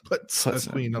 man puts a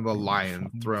queen on the lion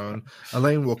throne.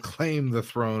 Elaine will claim the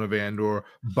throne of Andor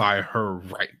by her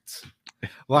right.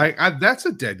 Like, that's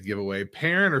a dead giveaway.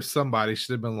 Perrin or somebody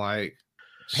should have been like,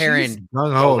 Perrin,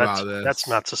 about this. That's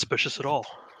not suspicious at all.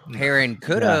 Perrin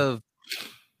could have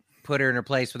put her in her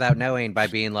place without knowing by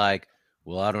being like,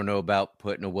 well, I don't know about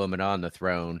putting a woman on the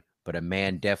throne, but a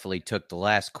man definitely took the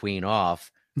last queen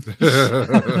off.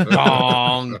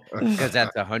 Wrong, because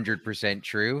that's 100%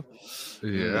 true.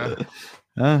 Yeah.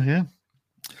 Yeah.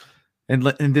 And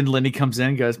then Lenny comes in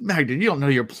and goes, Magda, you don't know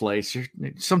your place.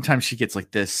 Sometimes she gets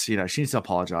like this, she needs to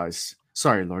apologize.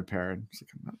 Sorry, Lord Perrin. It's like,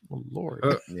 I'm not a lord.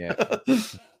 Yeah.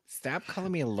 Stop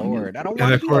calling me a lord. I don't want And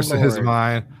to of be course, a in lord. his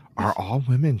mind, are all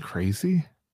women crazy?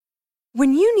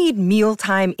 When you need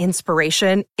mealtime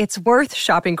inspiration, it's worth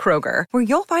shopping Kroger, where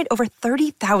you'll find over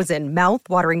 30,000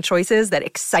 mouth-watering choices that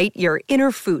excite your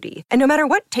inner foodie. And no matter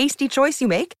what tasty choice you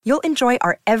make, you'll enjoy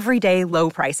our everyday low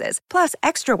prices, plus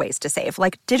extra ways to save,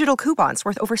 like digital coupons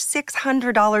worth over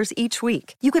 $600 each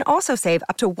week. You can also save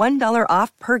up to $1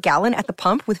 off per gallon at the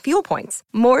pump with fuel points.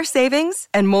 More savings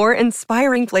and more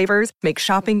inspiring flavors make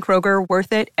shopping Kroger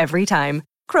worth it every time.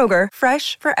 Kroger,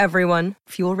 fresh for everyone.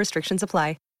 Fuel restrictions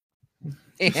apply.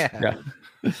 Yeah.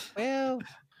 Well,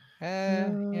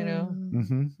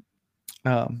 Mm-hmm.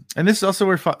 And this is also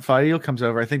where Fail comes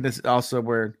over. I think this is also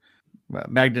where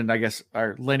Magnan, I guess,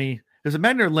 or Lenny. There's a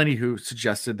Magnan or Lenny who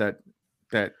suggested that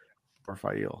or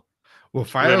Fail. Well,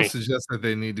 Fail suggests that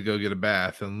they need to go get a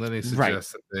bath, and Lenny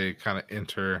suggests that they kind of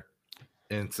enter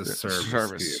into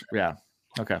service. Yeah.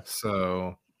 Okay.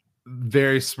 So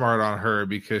very smart on her,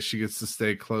 because she gets to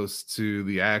stay close to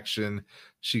the action.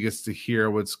 She gets to hear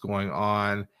what's going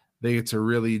on. They get to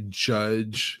really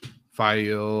judge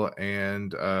Fail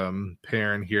and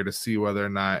Perrin here to see whether or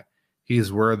not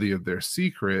he's worthy of their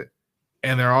secret.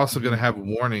 And they're also going to have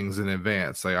warnings in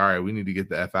advance. Like, all right, we need to get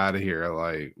the F out of here.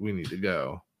 Like, we need to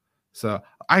go. So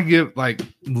I give, like,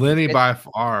 Lenny by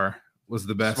far was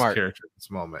the best character at this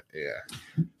moment. Yeah.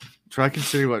 Try to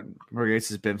consider what Morgase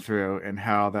has been through and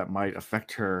how that might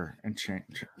affect her and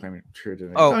change. I mean, true to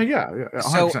yeah,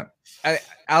 100%. So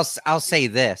I'll say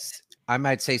this. I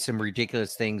might say some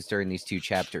ridiculous things during these 2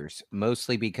 chapters,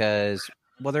 mostly because,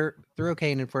 well, they're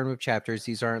okay and informative chapters.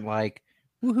 These aren't like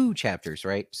woohoo chapters,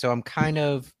 right? So I'm kind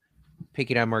of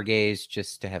picking on Morgase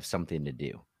just to have something to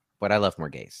do. But I love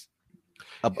Morgase.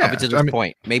 Up until this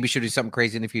point. Maybe she'll do something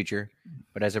crazy in the future.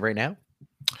 But as of right now,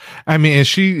 I mean, and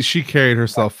she carried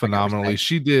herself phenomenally.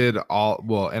 She did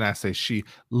and I say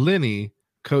Lenny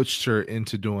coached her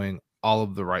into doing all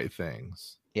of the right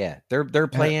things. Yeah, their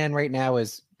plan right now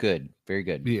is good, very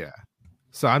good. Yeah,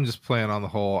 so I'm just playing on the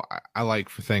whole. I like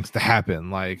for things to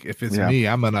happen. Like, if it's me,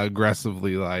 I'm gonna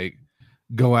aggressively like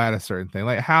go at a certain thing.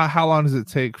 Like, how long does it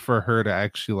take for her to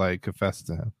actually like confess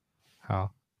to him?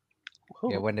 How?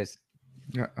 Yeah, when does?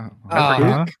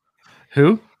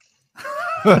 Who?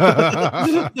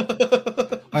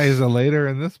 Is it later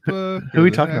in this book? Who are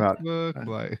we talking about?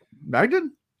 Like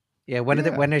Magnan? Yeah,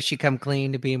 when does she come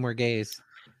clean to be Morgase?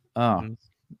 Oh.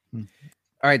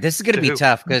 All right, this is going to be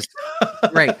tough because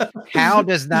Hal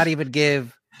does not even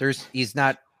give. He's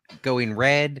not going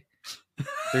red.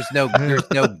 There's no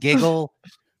giggle.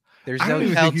 There's no I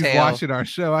don't telltale. think he's watching our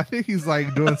show. I think he's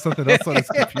like doing something else on his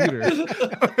computer.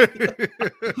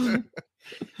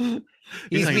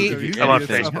 He's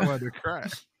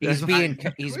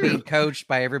being coached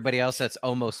by everybody else that's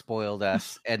almost spoiled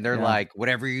us, and they're like,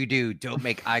 whatever you do, don't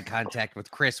make eye contact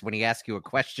with Chris when he asks you a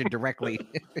question directly.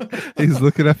 He's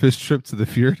looking up his trip to the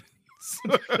fjord.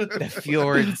 The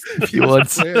fjords.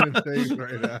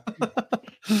 Right now.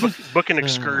 Booking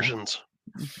excursions.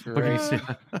 Right.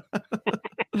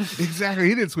 Exactly.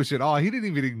 He didn't switch at all. He didn't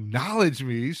even acknowledge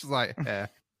me. He's just like,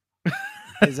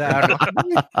 Is that what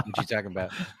you talking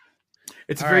about?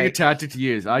 It's a very good tactic to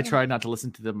use. I try not to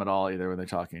listen to them at all either when they're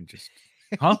talking. Just,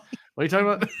 huh? What are you talking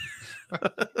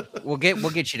about? We'll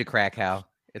get you to crack, Hal.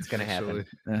 It's gonna happen.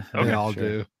 They all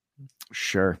do.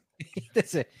 Sure.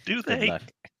 Do they?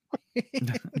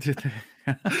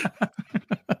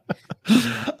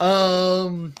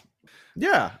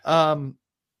 Yeah.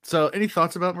 So any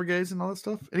thoughts about Morgaze and all that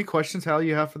stuff? Any questions how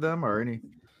you have for them or any?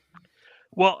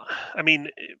 Well, I mean,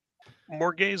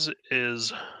 Morgaze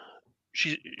is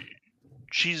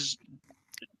she's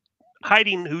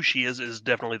hiding who she is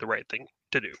definitely the right thing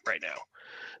to do right now,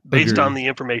 based on the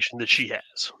information that she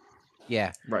has.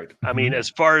 Yeah. Right. I mean, as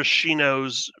far as she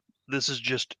knows, this is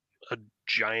just a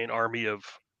giant army of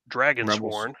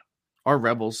Dragonsworn. Or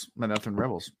rebels, Manethran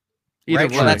rebels. Right. Either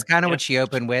Well, way. that's kind of what she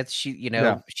opened with. She,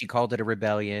 Yeah. she called it a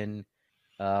rebellion.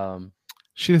 She doesn't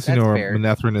That's know where fair.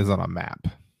 Manethran is on a map.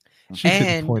 She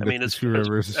And, could point I mean, at the as, two as,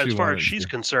 rivers as she far as wanted she's to.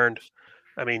 concerned,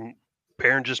 I mean,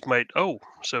 Perrin just might. Oh,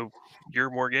 so you're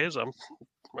Morgaze? I'm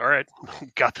all right.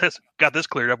 Got this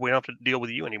cleared up. We don't have to deal with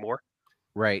you anymore.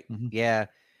 Right. Mhm. Yeah.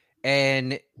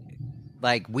 And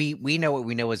like we know what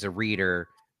we know as a reader,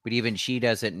 but even she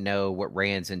doesn't know what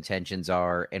Rand's intentions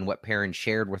are, and what Perrin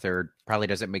shared with her probably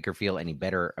doesn't make her feel any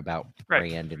better about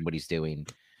Right. Rand and what he's doing.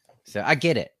 So I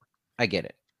get it. I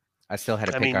still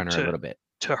had to pick on her a little bit.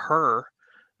 To her,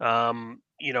 I'm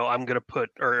gonna put,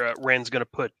 or Rand's gonna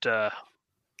put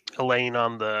Elaine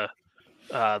on the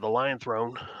Lion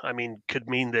Throne. I mean, could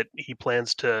mean that he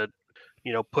plans to,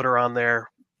 put her on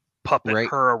there, puppet Right.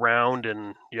 her around,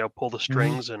 and pull the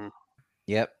strings and.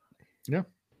 Yep. Yeah. And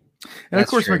That's of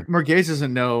course, true. Morgaze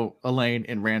doesn't know Elaine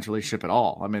and Rand's relationship at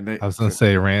all. I mean, I was going to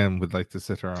say Rand would like to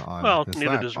sit her on. Well, his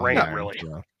neither lap does all Rand, night, really.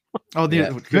 so. Oh, Yeah.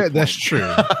 good That's point. true.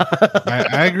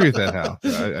 I agree with that, Hal.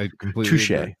 I completely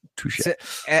agree. Touche. So,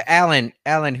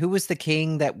 Alan, who was the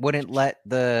king that wouldn't let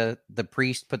the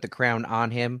priest put the crown on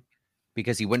him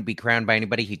because he wouldn't be crowned by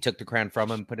anybody? He took the crown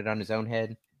from him, put it on his own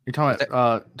head. You're talking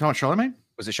about Charlemagne?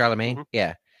 Was it Charlemagne? Mhm.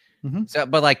 Yeah. Mhm. So,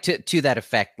 but like to that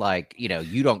effect, like you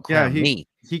don't crown me.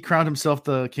 He crowned himself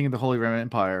the king of the Holy Roman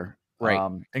Empire, Right.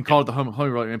 and called it the Holy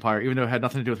Roman Empire, even though it had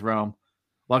nothing to do with Rome.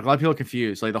 Like a lot of people are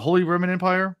confused. Like the Holy Roman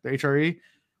Empire, the HRE,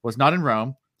 was not in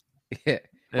Rome. It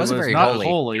It wasn't was very not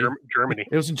holy. Germany.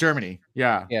 It was in Germany.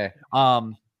 Yeah. Yeah.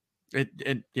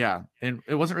 And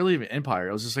it wasn't really an empire.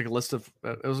 It was just like a list of.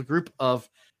 It was a group of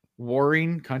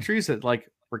warring countries that like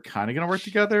were kind of going to work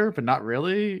together, but not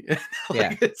really.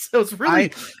 Yeah. It's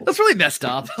really messed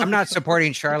up. I'm not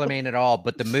supporting Charlemagne at all,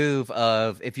 but the move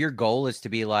of if your goal is to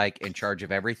be like in charge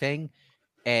of everything,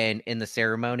 and in the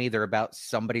ceremony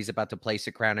somebody's about to place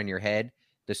a crown on your head,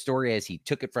 the story is he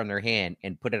took it from their hand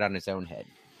and put it on his own head.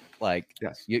 Like,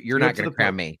 Yes, you're not going to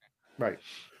crown me. Right.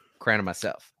 Crown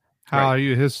myself. How are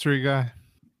you a history guy?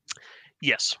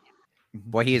 Yes.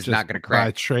 Boy, he is Just not going to by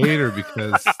crown. trade or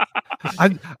because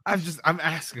I'm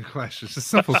asking questions. It's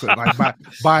simple. Like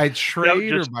by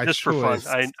trade or by just choice. for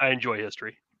fun. I enjoy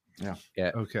history.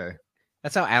 Yeah. Okay.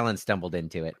 That's how Alan stumbled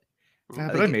into it. Yeah,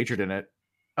 but I majored in it.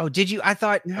 Oh, did you? I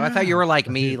thought you were like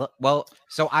me. Well,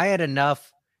 so I had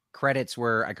enough credits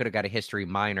where I could have got a history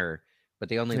minor, but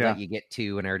they only let you get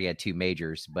 2, and I already had 2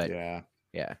 majors. But yeah.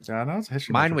 So no, it's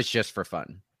history. Mine was just for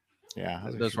fun. Yeah,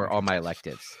 those were all my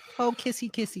electives. Oh,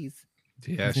 kissies.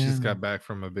 Yeah, she just got back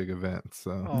from a big event,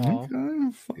 so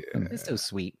It's so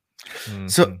sweet. Mm-hmm.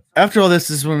 So after all this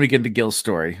is when we get into Gil's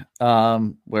story,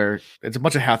 where it's a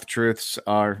bunch of half truths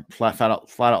are flat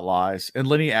out lies, and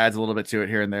Lenny adds a little bit to it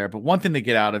here and there. But one thing they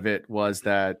get out of it was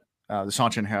that the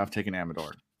Seanchan have taken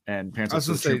Amador, and I was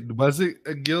going to say, was it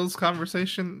a Gil's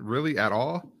conversation really at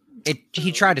all?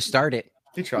 He tried to start it.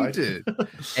 He tried. He did,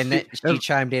 and then she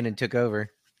chimed in and took over.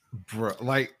 Bro,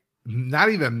 like not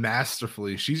even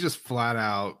masterfully. She just flat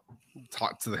out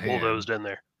talked to the hand. Bulldozed in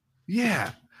there.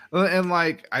 Yeah. And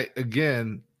like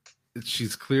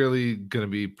she's clearly gonna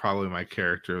be probably my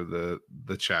character of the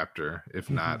chapter, if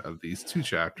not of these 2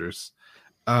 chapters.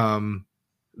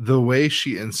 The way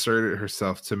she inserted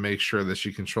herself to make sure that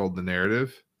she controlled the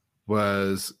narrative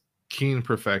was keen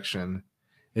perfection.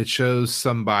 It shows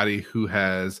somebody who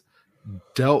has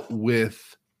dealt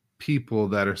with people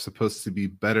that are supposed to be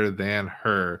better than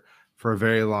her for a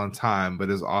very long time, but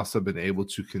has also been able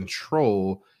to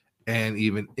control and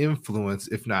even influence,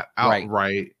 if not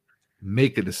outright,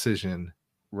 make a decision.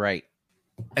 Right.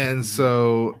 And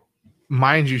so,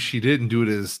 mind you, she didn't do it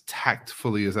as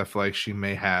tactfully as I feel like she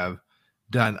may have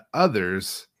done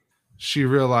others. She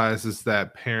realizes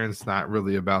that Perrin's not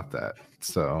really about that.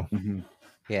 So,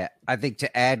 yeah, I think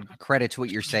to add credit to what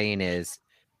you're saying is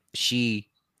she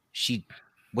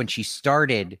when she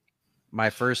started, my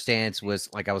first stance was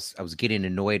like I was getting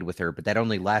annoyed with her, but that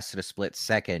only lasted a split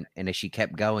second. And as she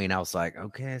kept going, I was like,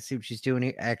 okay, I see what she's doing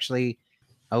here. Actually,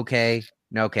 okay,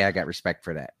 I got respect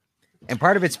for that. And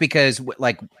part of it's because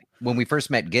like when we first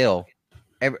met Gil,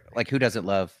 like who doesn't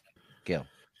love Gil,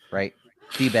 right?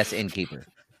 The best innkeeper,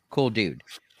 cool dude.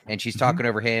 and she's talking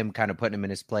over him, kind of putting him in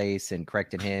his place and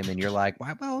correcting him. And you're like,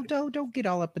 well, don't get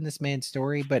all up in this man's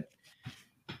story, but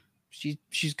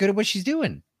she's good at what she's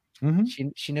doing.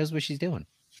 She knows what she's doing.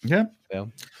 Yeah.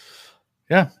 So,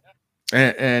 yeah.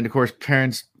 And of course,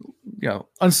 parents,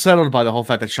 unsettled by the whole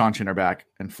fact that Sean Chin are back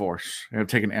in force,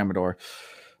 taking Amador.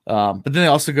 But then it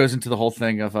also goes into the whole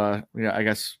thing of, I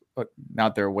guess now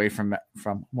that they're away from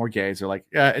Morgaze, they're like,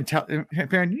 yeah, and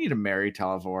Perrin, you need to marry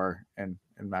Talavor and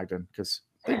Magdan because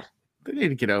they need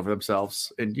to get over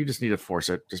themselves, and you just need to force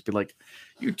it. Just be like,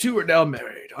 you two are now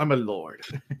married. I'm a lord.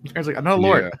 Perrin's like, I'm not a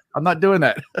lord. Yeah. I'm not doing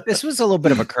that. This was a little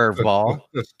bit of a curveball.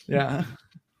 Yeah.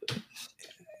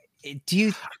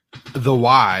 The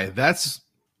why? That's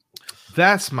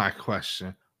my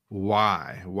question.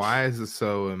 Why? Why is it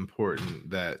so important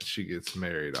that she gets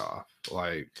married off?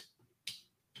 Like,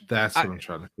 that's what I'm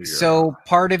trying to figure out. So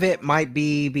part of it might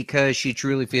be because she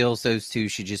truly feels those two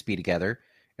should just be together,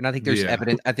 and I think there's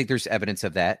evidence. I think there's evidence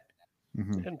of that.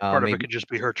 And part of it could just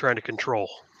be her trying to control.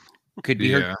 Could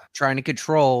be her trying to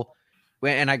control.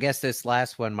 And I guess this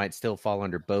last one might still fall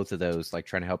under both of those, like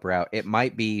trying to help her out. It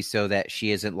might be so that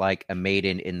she isn't like a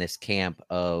maiden in this camp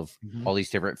of all these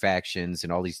different factions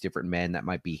and all these different men that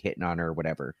might be hitting on her or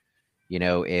whatever.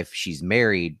 If she's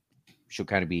married, she'll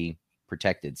kind of be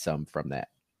protected some from that.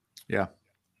 Yeah.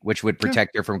 Which would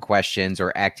protect her from questions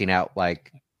or acting out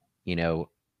like,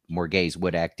 Morgaze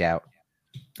would act out.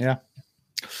 Yeah.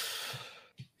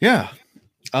 Yeah.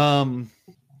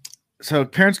 So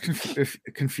Perrin's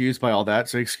confused by all that,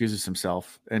 so he excuses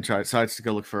himself and decides to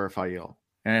go look for Fail,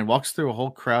 and walks through a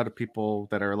whole crowd of people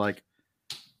that are like,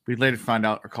 we later find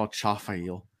out are called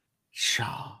Fail.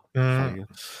 And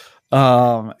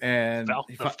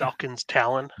the Falcon's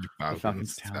Talon.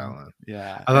 Falcon's Talon.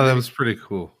 Yeah, I thought that was pretty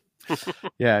cool.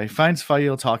 Yeah, he finds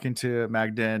Fail talking to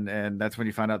Magdan, and that's when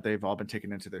you find out they've all been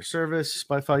taken into their service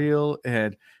by Fail.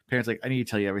 And Perrin's like, I need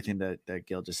to tell you everything that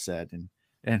Gil just said,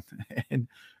 and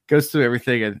goes through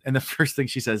everything, and the first thing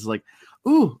she says is like,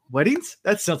 ooh, weddings?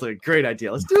 That sounds like a great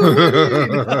idea. Let's do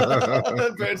it.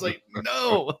 And Perrin's like,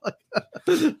 no.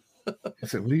 I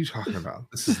said, what are you talking about?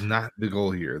 This is not the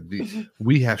goal here.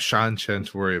 We have Sean Chen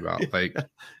to worry about. Like,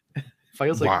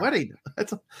 Fail's like, wedding.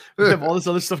 We have all this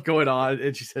other stuff going on,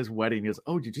 and she says wedding. He goes,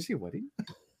 oh, did you see a wedding?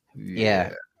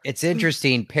 Yeah. It's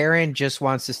interesting. Perrin just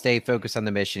wants to stay focused on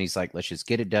the mission. He's like, let's just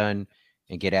get it done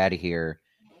and get out of here.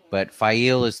 But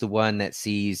Fail is the one that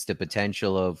sees the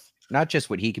potential of not just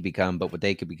what he could become, but what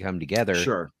they could become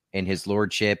together in his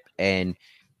lordship. And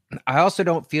I also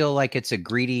don't feel like it's a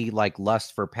greedy, like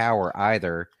lust for power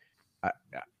either.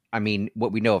 I mean,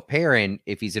 what we know of Perrin,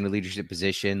 if he's in a leadership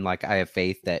position, like I have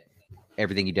faith that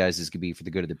everything he does is going to be for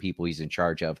the good of the people he's in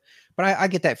charge of. But I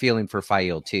get that feeling for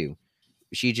Fail too.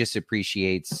 She just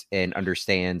appreciates and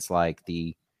understands like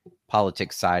the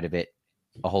politics side of it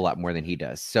a whole lot more than he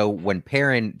does. So when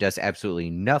Perrin does absolutely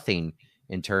nothing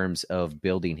in terms of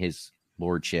building his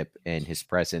lordship and his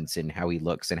presence and how he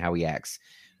looks and how he acts,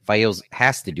 Fail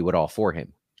has to do it all for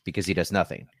him because he does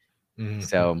nothing.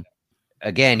 So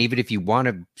again, even if you want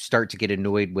to start to get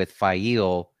annoyed with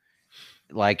Fail,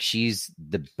 like she's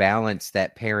the balance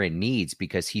that Perrin needs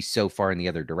because he's so far in the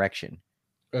other direction.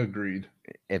 Agreed.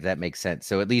 If that makes sense.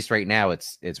 So at least right now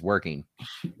it's working,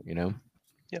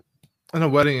 And a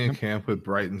wedding in camp would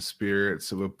brighten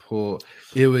spirits. It would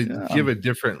give a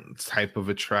different type of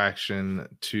attraction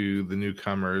to the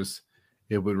newcomers.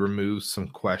 It would remove some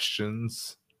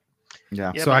questions.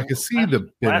 Yeah. So I could see the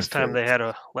benefits. Last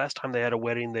time they had a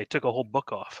wedding, they took a whole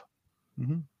book off.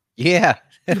 Yeah,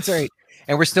 that's right.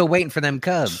 And we're still waiting for them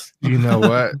cubs. You know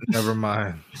what? Never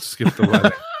mind. Skip the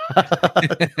wedding.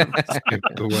 Skip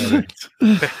the wedding.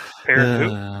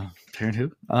 Perrin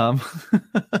who?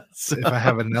 So if I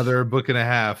have another book and a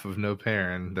half of no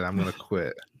Perrin, then I'm going to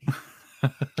quit.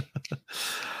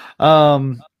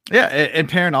 Yeah, and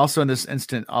Perrin also in this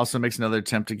instant also makes another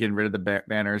attempt to get rid of the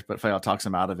banners, but Fail talks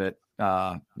him out of it.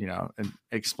 And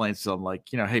explains to him like,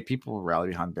 hey, people rally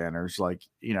behind banners. Like,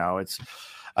 it's.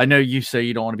 I know you say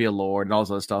you don't want to be a lord and all this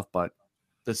other stuff, but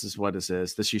this is what this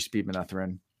is. This used to be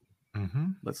Manetheren.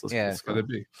 Let's let it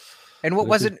be. And what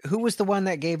was it? Who was the one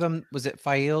that gave him? Was it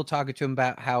Fail talking to him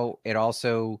about how it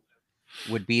also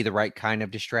would be the right kind of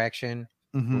distraction?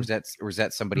 Or was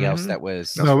that somebody else that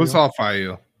was? No, it was all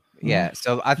Fail. Yeah.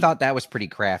 So I thought that was pretty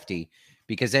crafty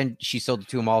because then she sold it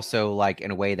to him also like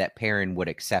in a way that Perrin would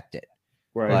accept it.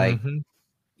 Right. Like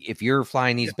if you're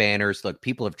flying these banners, look,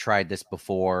 people have tried this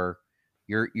before.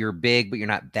 You're big, but you're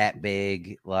not that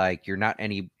big. Like you're not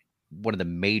one of the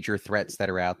major threats that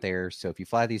are out there. So if you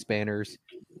fly these banners,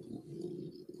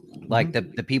 like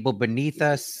the people beneath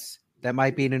us, that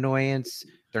might be an annoyance.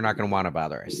 They're not going to want to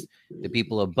bother us. The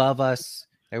people above us,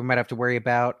 that we might have to worry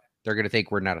about, they're going to think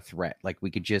we're not a threat. Like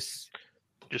we could just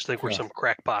think we're some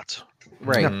crackpots.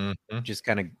 right, Mm-hmm. just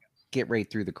kind of get right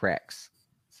through the cracks.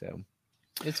 So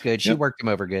it's good. She worked him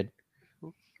over good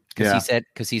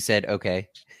because he said okay.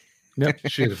 Yep.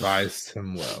 She advised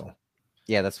him well.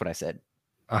 Yeah, that's what I said.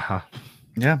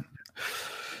 Yeah.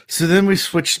 So then we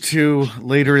switch to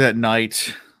later that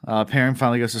night. Perrin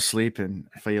finally goes to sleep, and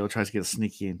Fayola tries to get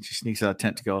sneaky, and she sneaks out of the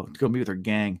tent to go meet with her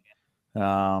gang.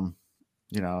 And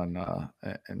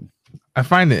I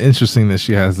find it interesting that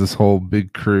she has this whole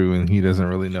big crew, and he doesn't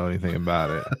really know anything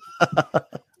about it.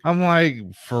 I'm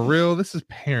like, for real, this is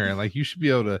Perrin. Like, you should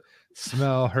be able to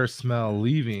smell her smell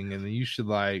leaving, and then you should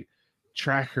like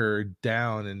track her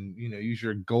down, and use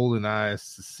your golden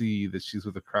eyes to see that she's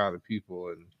with a crowd of people.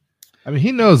 And I mean,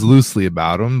 he knows loosely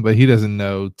about them, but he doesn't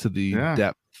know to the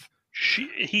depth.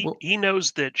 He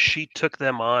knows that she took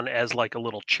them on as like a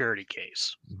little charity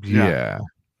case. Yeah.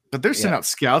 But they're sending out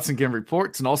scouts and getting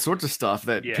reports and all sorts of stuff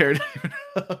that Perrin.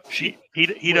 He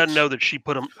doesn't know that she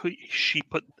put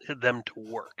them to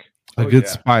work. A good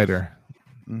spider.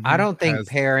 Mm-hmm. I don't think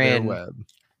Perrin.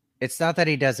 It's not that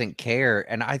he doesn't care,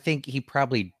 and I think he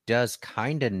probably does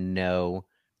kind of know,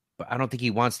 but I don't think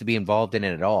he wants to be involved in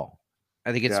it at all.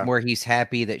 I think it's more he's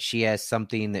happy that she has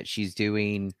something that she's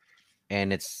doing,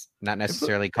 and it's not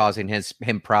necessarily causing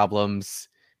him problems.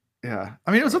 Yeah,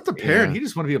 I mean, it was up to Perrin. Yeah. He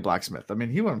just wanted to be a blacksmith. I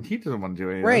mean, he doesn't want to do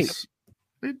anything.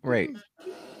 Right.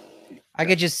 I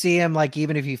could just see him, like,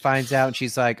 even if he finds out and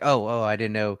she's like, oh, I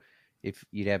didn't know if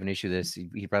you'd have an issue with this.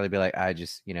 He'd probably be like, I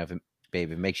just, if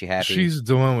it makes you happy. She's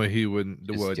doing what he wouldn't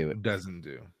do, what it doesn't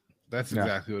do. That's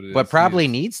exactly what it is. What probably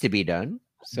needs to be done.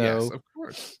 So, yes, of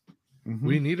course. Mm-hmm.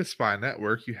 We need a spy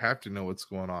network. You have to know what's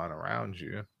going on around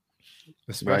you,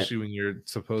 especially when you're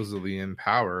supposedly in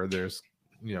power. There's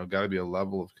got to be a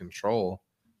level of control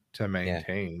to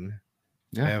maintain.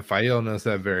 Yeah. And Fayola knows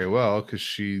that very well because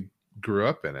she grew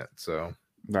up in it. So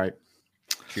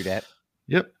True that.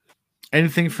 Yep.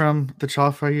 Anything from the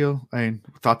Cha Fayola? I mean,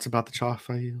 thoughts about the Cha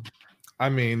Fayola? I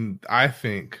mean, I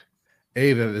think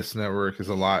that this network is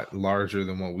a lot larger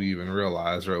than what we even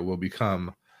realize, or it will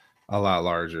become a lot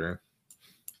larger.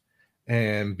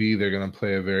 And B, they're going to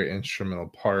play a very instrumental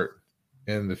part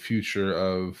in the future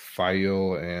of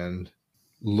Fayola and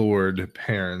Lord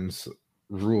Perrin's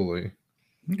ruling.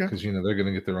 Because, they're going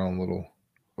to get their own little...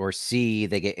 Or C,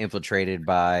 they get infiltrated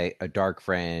by a dark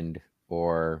friend,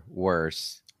 or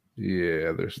worse.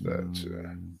 Yeah, there's that too.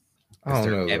 I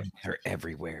don't know. They're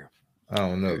everywhere. I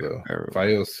don't know, though.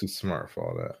 Fayola's too smart for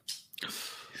all that.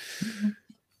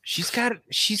 She's got a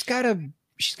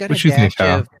what dash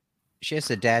of... She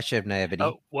has a dash of naivety.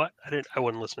 Oh, what? I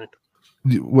wasn't listening.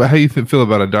 How do you feel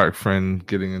about a dark friend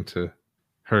getting into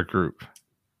her group? Do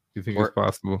you think it's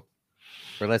possible?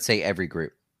 Or let's say every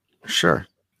group. Sure.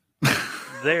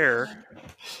 There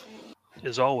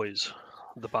is always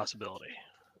the possibility.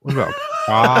 What about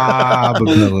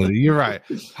probability? You're right.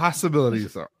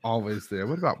 Possibilities are always there.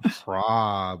 What about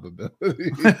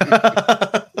probability?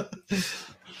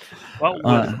 Well,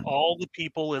 with all the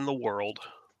people in the world,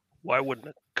 why wouldn't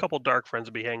a couple dark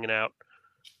friends be hanging out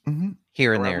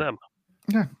here and there? Them?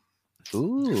 Yeah.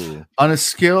 Ooh. On a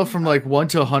scale from like 1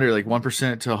 to 100, like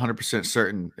 1% to 100%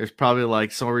 certain, it's probably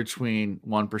like somewhere between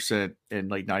 1% and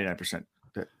like 99%.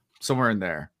 Somewhere in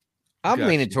there. I'm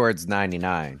leaning towards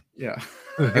 99. Yeah.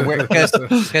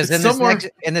 Because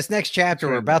in this next chapter,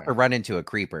 we're about to run into a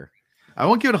creeper. I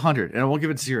won't give it 100 and I won't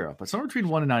give it 0, but somewhere between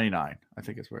 1 and 99, I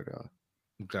think is where it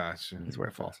gotcha. Is where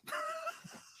it falls.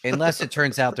 Unless it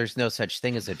turns out there's no such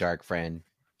thing as a dark friend,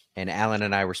 and Alan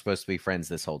and I were supposed to be friends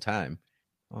this whole time.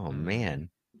 Oh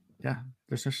man. Yeah,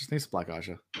 there's no such thing as Black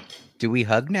Aja. Do we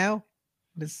hug now?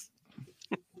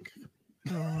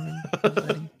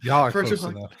 Y'all are close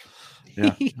enough.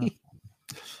 Yeah.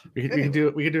 We can do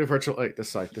a virtual this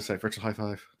side, virtual high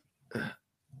five.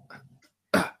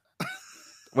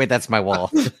 Wait, that's my wall.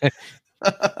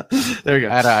 There you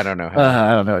go. I don't know.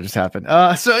 I don't know what just happened.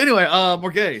 So anyway,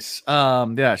 Morghese.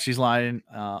 Yeah, she's lying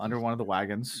under one of the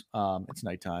wagons. It's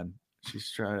nighttime.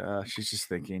 She's just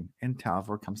thinking, and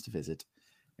Talvor comes to visit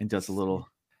and does a little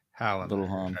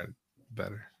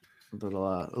better.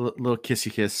 Little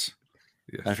kissy kiss.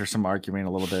 Yes. After some arguing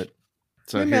a little bit.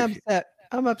 So I'm upset.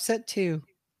 I'm upset too.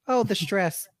 Oh, the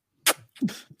stress.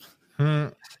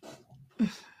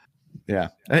 Yeah.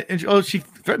 And she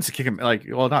threatens to kick him. Like,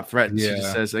 well, not threatens. Yeah. She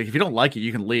just says, like, if you don't like it,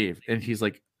 you can leave. And he's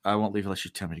like, I won't leave unless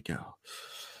you tell me to go.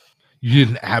 You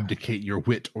didn't abdicate your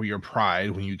wit or your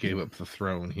pride when you gave up the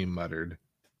throne, he muttered.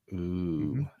 Ooh.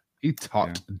 Mm-hmm. He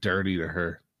talked dirty to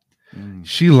her.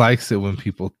 She likes it when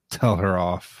people tell her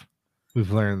off.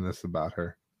 We've learned this about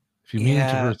her. If you mean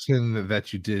to pretend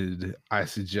that you did, I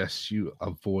suggest you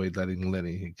avoid letting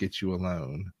Lenny get you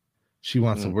alone. She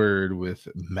wants a word with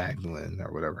Magdalene,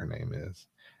 or whatever her name is.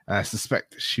 And I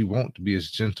suspect she won't be as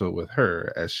gentle with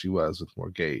her as she was with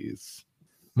Morgaze.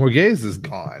 Morgaze is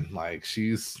gone. Like,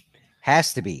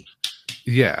 has to be.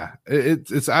 Yeah,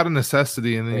 it's out of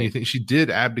necessity. And then you think she did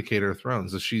abdicate her throne,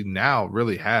 so she now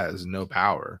really has no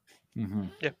power.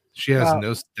 Yeah, she has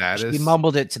no status. She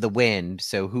mumbled it to the wind,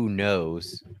 so who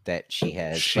knows that she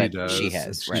has. She does. She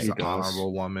has. She's an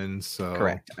honorable woman. So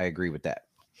correct. I agree with that.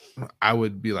 I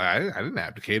would be like, I didn't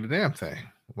abdicate a damn thing.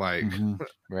 Like,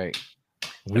 right.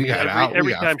 We got out.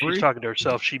 Every time she's talking to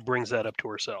herself, she brings that up to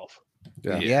herself.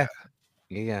 Yeah.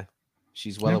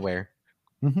 She's well aware.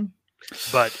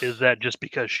 But is that just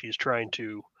because she's trying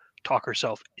to talk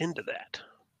herself into that?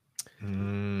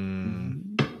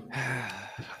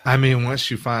 I mean, once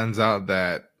she finds out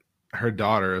that her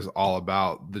daughter is all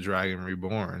about the Dragon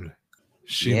Reborn,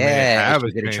 she may have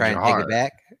a change try and take it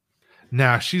back.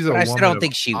 Now she's a woman. I still don't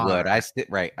think she would. I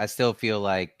still feel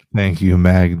like. Thank you,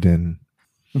 Magden.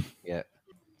 Yeah.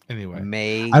 Anyway,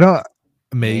 Magden.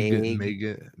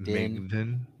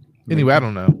 Anyway, I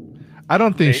don't know. I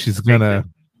don't think she's gonna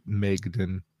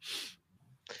Magden.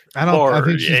 I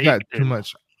think she's got too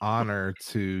much honor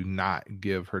to not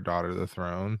give her daughter the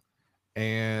throne,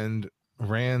 and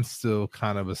Rand's still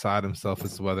kind of beside himself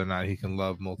as to whether or not he can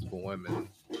love multiple women.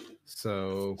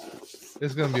 So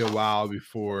it's gonna be a while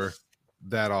before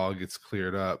that all gets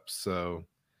cleared up. So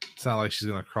it's not like she's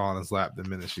gonna crawl on his lap the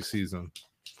minute she sees him.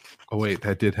 Oh wait,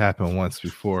 that did happen once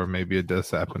before. Maybe it does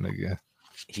happen again.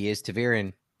 He is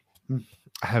Taviran.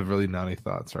 I have really naughty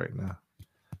thoughts right now.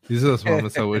 These are those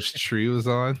moments I wish Tree was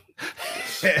on.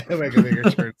 Making her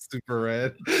turn super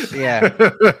red. Yeah.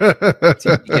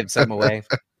 To give some away.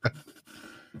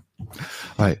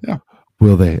 Like,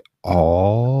 will they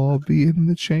all be in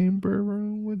the chamber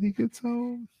room when he gets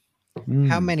home?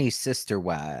 How many sister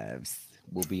wives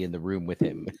will be in the room with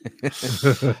him?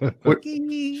 What do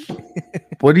you think?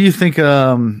 What do you think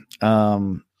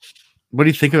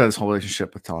about this whole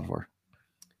relationship with Talvor?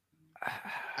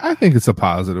 I think it's a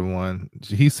positive one.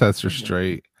 He sets her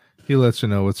straight. He lets her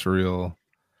know what's real.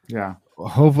 Yeah.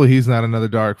 Hopefully he's not another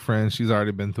dark friend. She's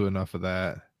already been through enough of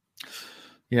that.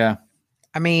 Yeah.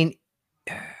 I mean,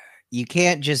 you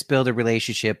can't just build a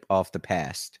relationship off the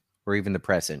past or even the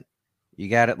present. You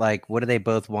got it. Like, what do they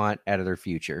both want out of their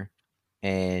future?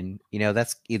 And,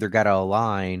 that's either got to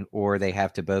align, or they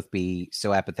have to both be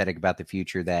so apathetic about the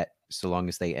future that so long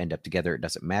as they end up together, it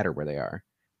doesn't matter where they are.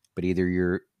 But either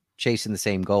you're chasing the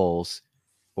same goals,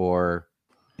 or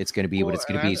it's going to be what it's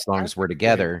going to be as long as we're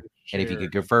together. And if you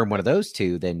could confirm one of those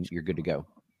two, then you're good to go.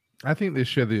 I think they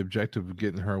share the objective of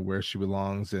getting her where she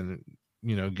belongs, and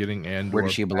getting Andor. Where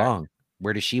does she belong?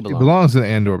 Where does she belong? She belongs in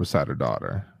Andor beside her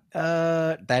daughter.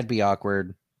 That'd be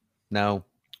awkward. No,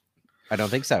 I don't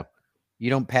think so. You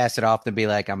don't pass it off and be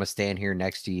like, I'm gonna stand here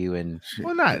next to you, and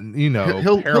well, not he'll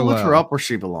look her up where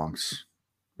she belongs,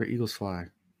 where eagles fly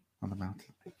on the mountain.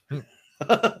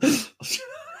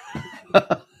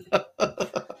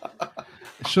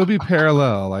 She'll be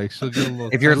parallel, like she'll get a little.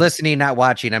 If you're listening, not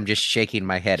watching, I'm just shaking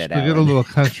my head at it. Get a little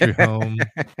country home,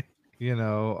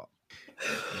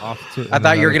 off to. I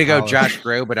thought you were gonna go Josh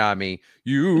Groban on me.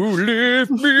 You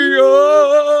lift me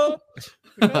up.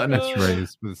 That's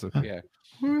raised, but it's okay. Yeah.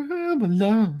 I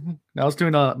was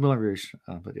doing Moulin Rouge,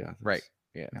 but yeah, right.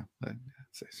 Yeah.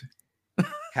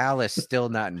 Hal is still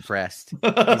not impressed. He's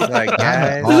like,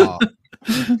 guys.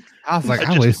 I was like,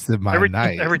 I wasted my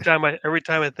night. Every time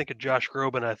I think of Josh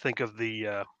Groban, I think of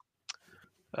the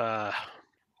Ben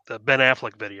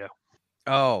Affleck video.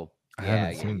 Oh, I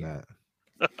haven't seen that.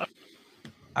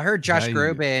 I heard Josh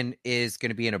Groban is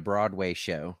going to be in a Broadway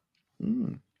show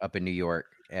up in New York.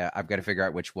 I've got to figure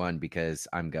out which one because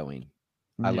I'm going.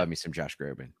 I love me some Josh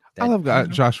Groban. I love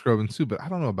Josh Groban too, but I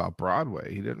don't know about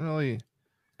Broadway. He didn't really.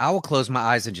 I will close my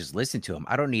eyes and just listen to him.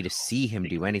 I don't need to see him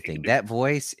do anything. That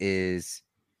voice is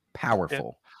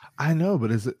powerful. Yeah. I know,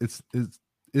 but is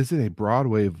it a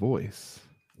Broadway voice?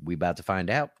 We about to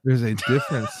find out. There's a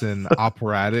difference in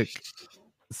operatic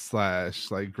 /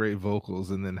 like great vocals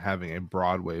and then having a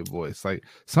Broadway voice. Like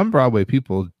some Broadway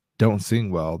people don't sing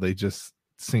well; they just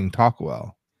talk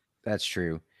well. That's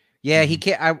true. Yeah, he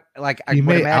can't. He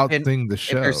may imagine outsing the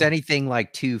show. If there's anything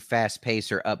like too fast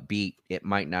paced or upbeat, it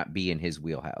might not be in his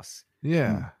wheelhouse.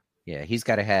 Yeah, yeah, he's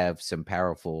got to have some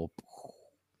powerful,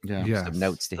 some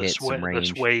notes to hit, some range,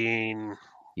 the swaying,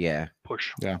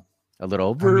 push, a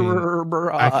little.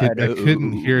 I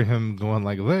couldn't hear him going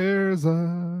like, "There's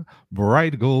a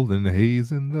bright golden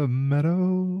haze in the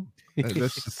meadow." That's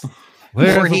just,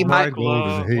 or he might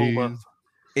golden haze.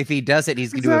 If he does it,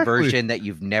 he's going to do a version that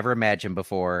you've never imagined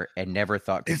before and never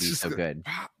thought could be so good.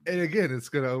 And again, it's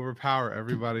going to overpower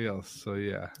everybody else. So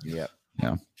yeah. Yep.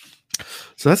 Yeah.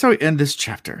 So that's how we end this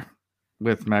chapter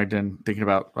with Magdan thinking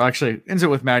about. Well, actually, ends it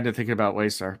with Magdan thinking about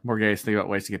ways, or Morghese thinking about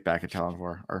ways to get back at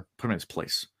Talonvor or put him in his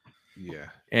place. Yeah.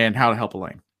 And how to help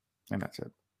Elaine, and that's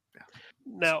it. Yeah.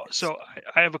 Now, so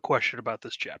I have a question about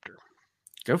this chapter.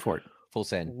 Go for it. Full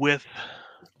send. With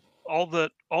all the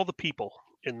people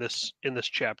in this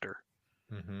chapter,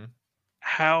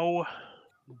 how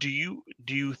do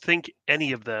you think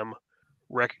any of them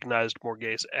recognized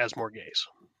Morghese as Morghese?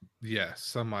 Yes,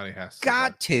 somebody has to.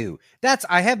 Got to.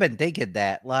 I have been thinking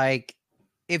that. Like,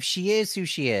 if she is who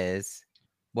she is,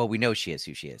 well, we know she is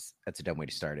who she is. That's a dumb way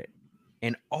to start it.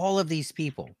 And all of these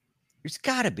people, there's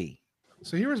got to be.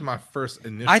 So here was my first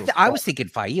initial. I was thinking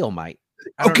Fael might.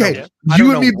 Okay,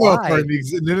 you and me both.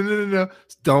 No.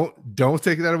 Don't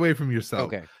take that away from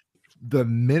yourself. Okay. The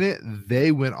minute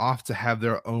they went off to have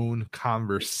their own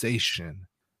conversation,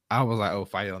 I was like, "Oh,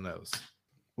 Fael knows."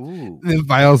 Ooh. And then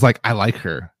Fael's like, "I like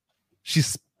her.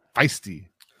 She's feisty."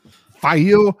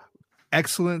 Fael,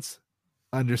 excellence,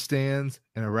 understands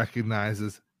and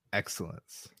recognizes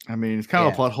excellence. I mean, it's kind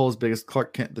of a plot hole as big as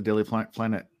Clark Kent, the Daily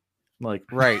Planet. Like,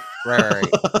 right.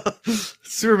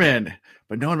 Superman,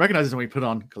 but no one recognizes him when we put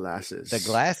on glasses. The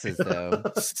glasses, though.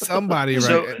 Somebody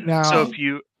right now. So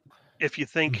if you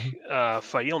think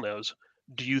Fael knows,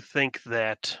 do you think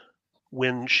that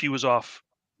when she was off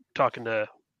talking to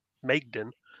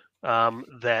Magdan,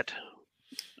 that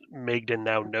Magdan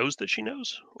now knows that she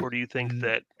knows, or do you think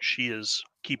that she is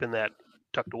keeping that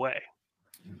tucked away?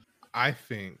 I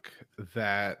think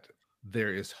that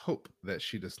there is hope that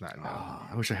she does not know. Oh,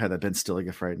 I wish I had that Ben Stiller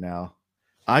gift right now.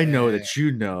 I know that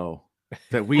you know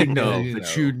that we know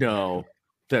that you know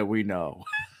that we know.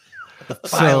 The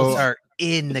files are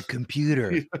in the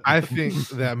computer. I think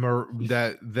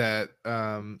that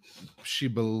she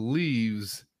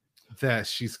believes that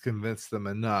she's convinced them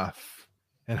enough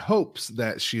and hopes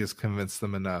that she has convinced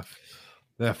them enough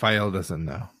that Fael doesn't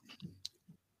know.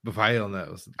 But Fael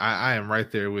knows. I am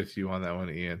right there with you on that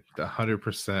one, Ian.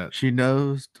 100%. She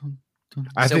knows.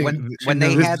 I think when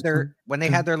they had their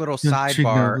little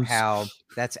sidebar, how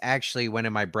that's actually when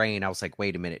in my brain I was like,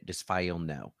 wait a minute, does Fael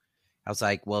know? I was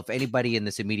like, well, if anybody in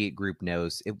this immediate group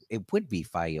knows, it would be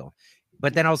Fael.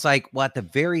 But then I was like, well, at the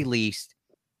very least,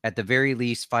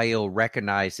 Fael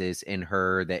recognizes in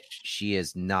her that she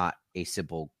is not a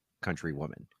simple country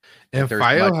woman. And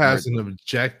Fael has an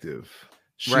objective.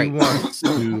 She wants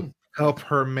to help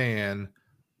her man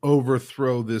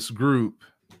overthrow this group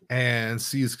and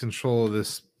seize control of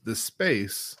this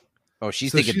space. Oh,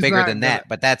 she's thinking bigger than that,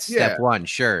 but that's step one.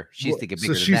 Sure. She's thinking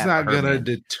bigger than that. So she's not going to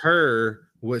deter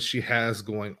what she has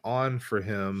going on for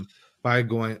him by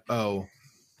going, oh,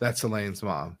 that's Elaine's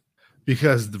mom.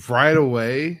 Because right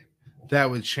away, that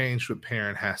would change what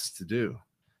Perrin has to do.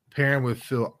 Perrin would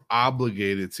feel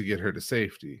obligated to get her to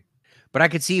safety. But I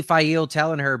could see Fael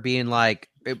telling her, being like,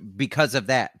 because of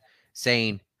that,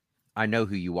 saying, I know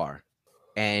who you are,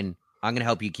 and I'm going to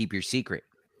help you keep your secret.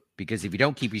 Because if you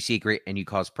don't keep your secret and you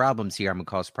cause problems here, I'm going to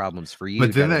cause problems for you.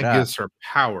 But then that gives her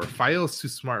power. Fael's too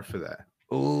smart for that.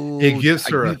 Ooh, it gives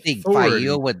her authority.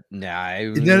 Fael would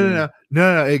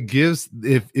No. It gives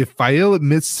if Fael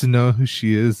admits to know who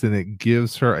she is, then it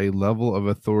gives her a level of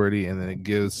authority, and then it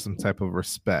gives some type of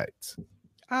respect.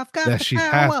 I've got that she'd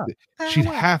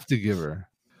have to give her.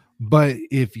 But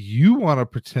if you want to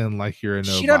pretend like you're a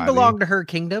nobody, she doesn't belong to her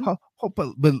kingdom.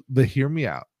 But hear me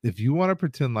out. If you want to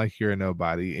pretend like you're a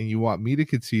nobody, and you want me to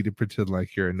continue to pretend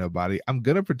like you're a nobody, I'm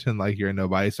gonna pretend like you're a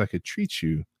nobody, so I could treat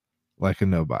you like a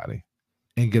nobody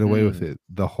and get away with it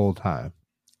the whole time.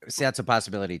 See, that's a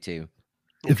possibility too.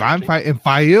 If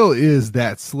Fael is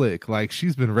that slick, like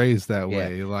she's been raised that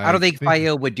way. Like I don't think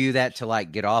Fael would do that to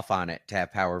like get off on it to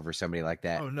have power over somebody like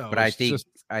that. Oh no, but I think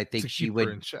she would.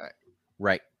 In check.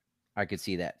 Right, I could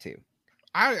see that too.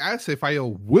 I say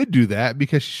Fael would do that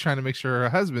because she's trying to make sure her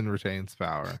husband retains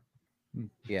power.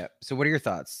 Yeah. So, what are your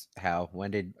thoughts, Hal?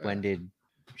 When did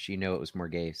she know it was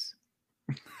Morghese?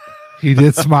 He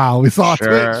did smile. We saw a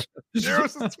Sure. twitch. There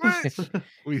was a twitch.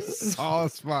 We saw a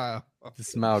smile. The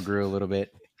smile grew a little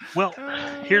bit. Well,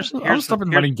 here's I'll stop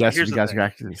and running guests. You guys thing. are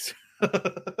actually.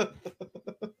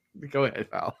 Go ahead,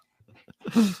 Val.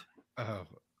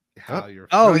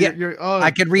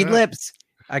 I could read lips.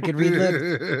 I could read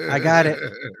lips. I got it.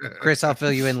 Chris, I'll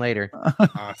fill you in later.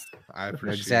 Awesome. I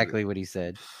appreciate exactly what he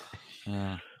said.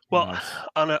 Well,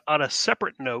 on a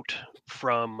separate note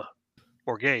from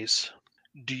Morghese,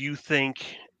 do you think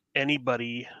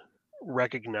anybody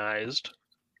recognized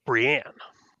Brienne?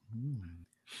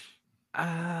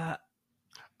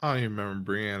 I don't even remember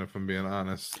Brienne, if I'm being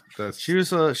honest. She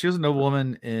was a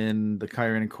noblewoman in the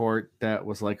Kyrian court that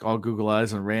was like all Google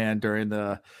eyes and ran during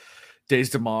the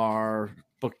Days Damar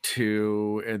book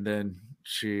 2, and then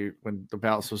when the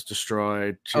palace was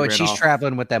destroyed, she and ran she's off.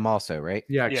 traveling with them also, right?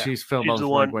 Yeah, Yeah, she's filmed.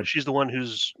 She's the one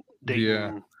who's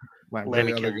dating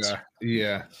Lamekins.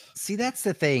 Yeah. See, that's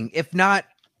the thing. If not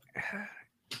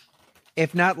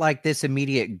like this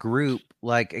immediate group,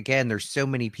 like again, there's so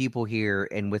many people here,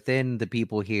 and within the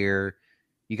people here,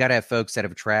 you got to have folks that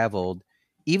have traveled.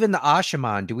 Even the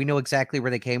Ashaman, do we know exactly where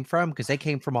they came from? Because they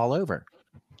came from all over.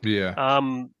 Yeah.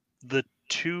 The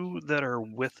 2 that are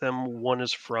with them, one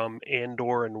is from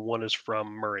Andor and one is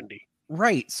from Murundi.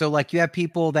 Right. So like you have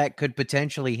people that could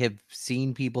potentially have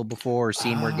seen people before or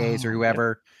seen Morgaze or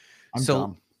whoever. I'm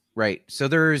dumb. Right. So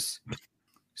there's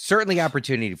certainly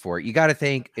opportunity for it. You got to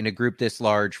think in a group this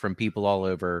large from people all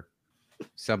over,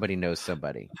 somebody knows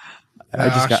somebody. I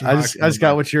just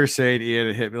got what you were saying, Ian.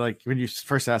 It hit me like when you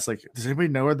first asked, like, does anybody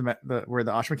know where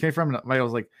the Ashman came from? And Michael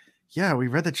was like, yeah, we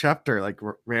read the chapter. Like,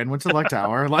 Rand went to the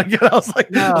tower. Like, I was like,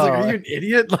 are you an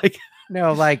idiot? Like,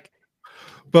 no, like.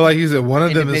 But like you said, one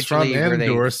of them is from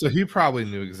Andor, so he probably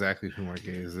knew exactly who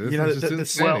Morgaze is. You know, just didn't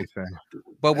say anything.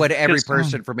 But would every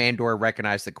person from Andor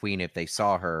recognize the queen if they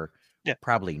saw her? Yeah.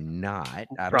 Probably not.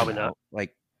 Probably not.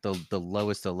 Like the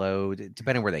lowest of low,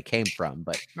 depending where they came from.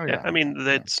 But yeah, I mean,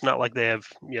 it's not like they have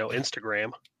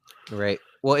Instagram, right?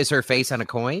 Well, is her face on a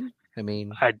coin? I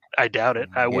mean, I doubt it.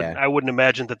 I wouldn't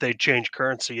imagine that they change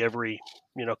currency every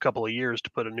couple of years to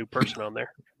put a new person on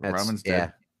there. Roman's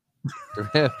dead.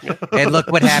 And look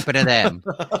what happened to them.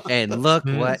 And look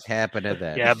what happened to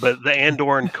them. Yeah, but the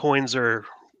Andoran coins are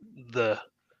the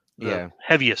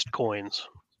heaviest coins.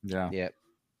 Yeah. Yeah.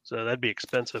 So that'd be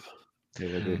expensive.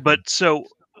 Yeah, be. But so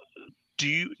do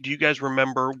you guys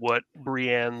remember what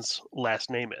Brienne's last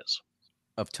name is?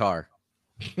 Of Tar.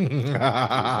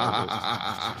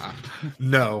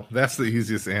 No, that's the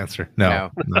easiest answer. No,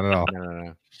 not at all.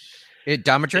 No.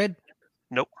 Domadred?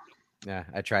 Nope. Yeah,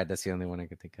 I tried. That's the only one I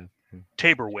could think of.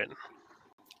 Taborwin.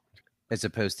 As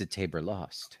opposed to Tabor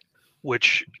Lost.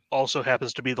 Which also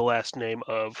happens to be the last name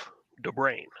of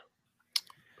Dobrain.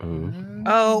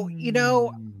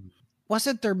 Oh,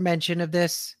 wasn't there mention of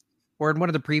this? Or in one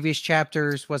of the previous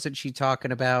chapters, wasn't she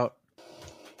talking about...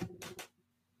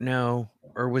 No.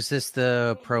 Or was this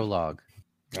the prologue?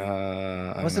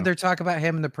 Wasn't there talk about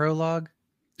him in the prologue?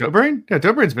 Dobrain? Yeah,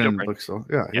 Dobrain's been in the book still.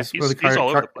 Yeah, he's all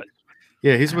over the place.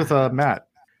 Yeah, he's with Matt.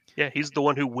 Yeah, he's the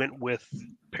one who went with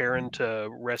Perrin to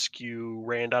rescue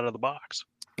Rand out of the box.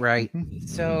 Right.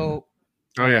 So...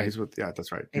 Oh, yeah, he's with... Yeah,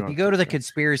 that's right. If you go to the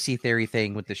conspiracy theory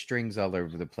thing with the strings all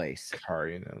over the place,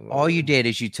 all you did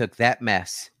is you took that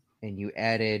mess and you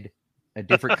added a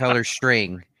different color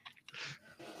string.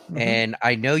 And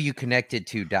I know you connected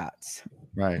 2 dots.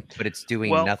 Right. But it's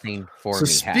doing nothing for me. So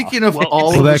speaking of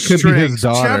all of that the could strings, be his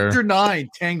daughter. Chapter 9,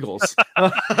 Tangles.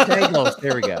 Tangles.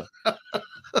 There we go.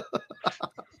 I'm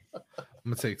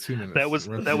gonna take 2 minutes. That was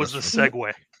the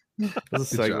segue.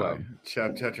 That's a segue.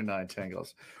 Chapter 9,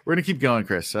 Tangles. We're gonna keep going,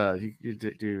 Chris. You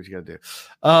do what you gotta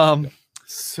do.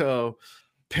 So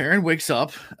Perrin wakes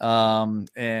up,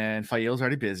 and Fael's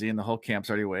already busy, and the whole camp's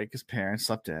already awake because Perrin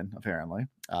slept in, apparently.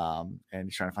 And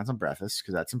he's trying to find some breakfast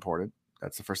because that's important.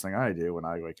 That's the first thing I do when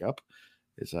I wake up,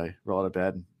 is I roll out of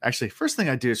bed. Actually, first thing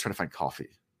I do is try to find coffee.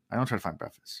 I don't try to find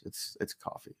breakfast. It's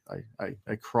coffee.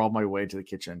 I crawl my way to the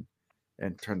kitchen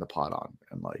and turn the pot on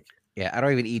and Yeah, I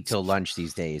don't even eat till lunch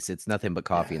these days. It's nothing but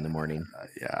coffee in the morning.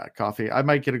 Yeah, coffee. I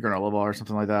might get a granola bar or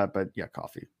something like that, but yeah,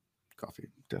 coffee,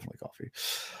 definitely coffee.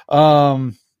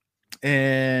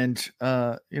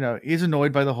 He's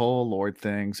annoyed by the whole Lord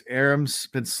things. Aram's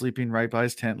been sleeping right by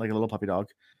his tent like a little puppy dog.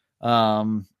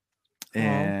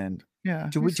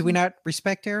 Do we not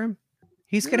respect Aram?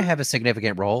 He's going to have a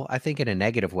significant role, I think, in a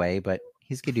negative way, but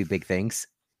he's going to do big things.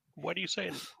 Why do you say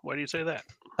that?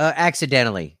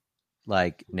 Accidentally,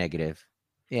 negative.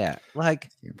 Yeah,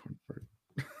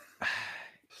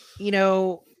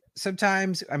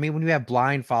 sometimes, I mean, when you have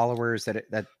blind followers,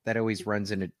 that always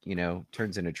runs into,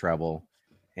 turns into trouble,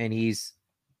 and he's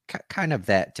kind of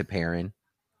that to Perrin.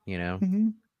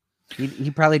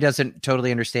 He probably doesn't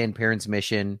totally understand Perrin's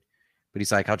mission, but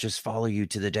he's like, I'll just follow you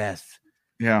to the death.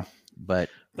 Yeah, but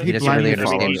he doesn't really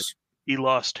understand it. He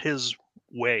lost his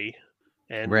way,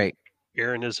 and right.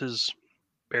 Perrin is his.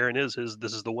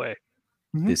 This is the way.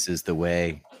 This is the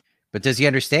way. But does he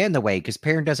understand the way? Because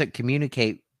Perrin doesn't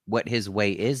communicate what his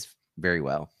way is very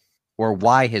well, or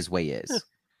why his way is,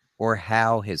 or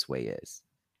how his way is,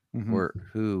 or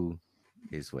who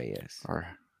his way is, or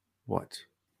what,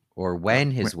 or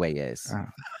when his way is.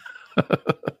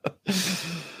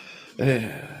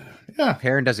 Yeah, Yeah.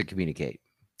 Perrin doesn't communicate.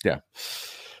 Yeah.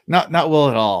 Not well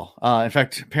at all. In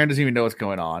fact, Perrin doesn't even know what's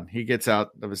going on. He gets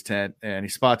out of his tent and he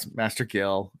spots Master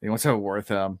Gil. He wants to have a war with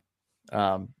him.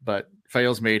 But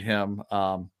Fael's made him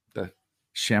the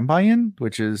Shambayan,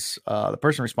 which is the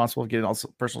person responsible for getting all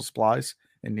personal supplies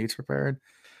and needs prepared.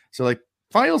 So like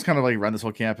Fael's kind of like run this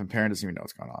whole camp, and Perrin doesn't even know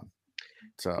what's going on.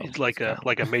 So He's like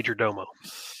a major domo.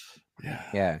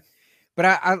 Yeah. But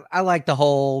I like the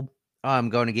whole I'm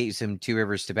going to get you some Two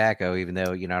Rivers tobacco, even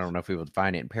though, I don't know if we would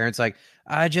find it. And Perrin's like,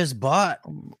 I just bought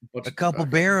a couple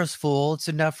barrels full. It's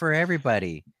enough for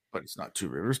everybody. But it's not Two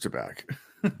Rivers tobacco.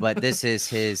 But this is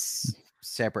his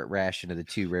separate ration of the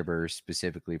Two Rivers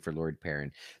specifically for Lord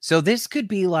Perrin. So this could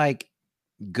be like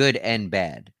good and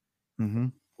bad. Mm-hmm.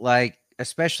 Like,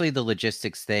 especially the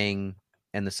logistics thing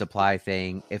and the supply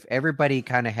thing. If everybody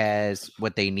kind of has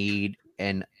what they need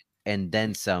and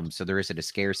then some, so there isn't a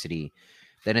scarcity,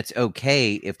 then it's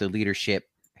okay if the leadership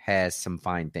has some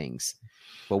fine things.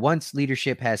 But once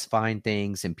leadership has fine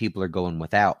things and people are going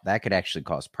without, that could actually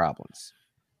cause problems.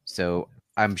 So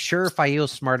I'm sure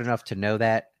Fael's smart enough to know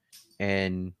that,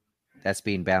 and that's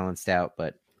being balanced out.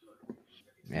 But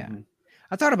yeah,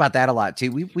 I thought about that a lot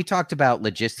too. We talked about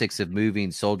logistics of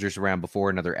moving soldiers around before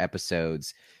in other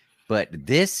episodes, but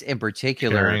this in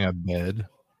particular, carrying a bed,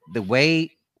 the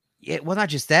way, well, not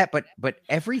just that, but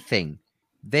everything.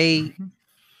 They,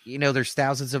 there's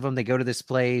thousands of them. They go to this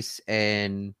place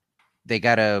and they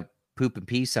gotta poop and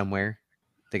pee somewhere.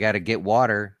 They gotta get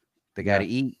water. They gotta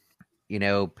eat.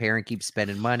 Perrin keeps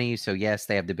spending money. So yes,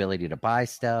 they have the ability to buy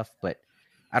stuff, but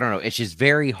I don't know. It's just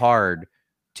very hard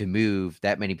to move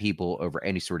that many people over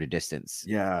any sort of distance.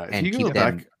 Yeah. And keep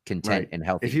them content and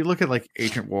healthy. If you look at like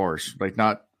Ancient Wars, like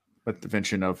not with the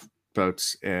invention of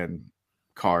boats and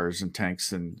cars and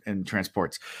tanks and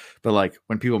transports, but like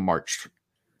when people marched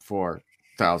for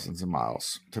thousands of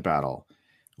miles to battle,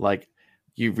 like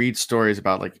you read stories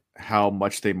about like how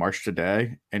much they marched a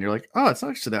day, and you're like, oh, it's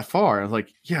not actually that far. And I was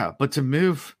like, yeah, but to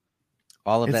move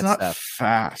all of it's that not stuff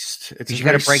fast. It's you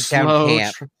got to break down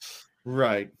camp,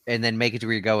 right, and then make it to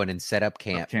where you're going and set up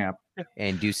camp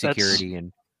and do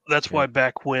security. That's why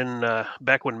back when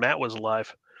Matt was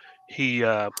alive, he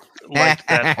liked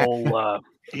that whole.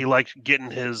 He liked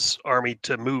getting his army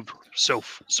to move so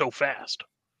fast.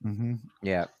 Mm-hmm.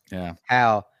 Yeah.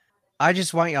 Hal, I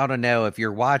just want y'all to know, if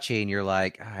you're watching, you're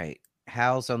like, all right,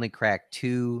 Hal's only cracked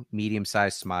 2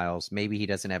 medium-sized smiles. Maybe he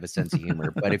doesn't have a sense of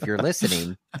humor. But if you're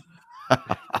listening,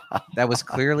 that was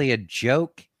clearly a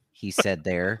joke he said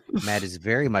there. Matt is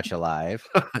very much alive.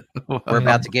 We're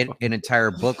about to get an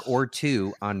entire book or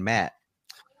 2 on Matt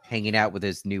hanging out with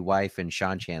his new wife in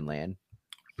Shanchan land.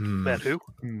 Matt who?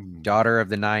 Daughter of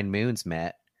the 9 Moons,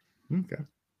 Matt. Okay.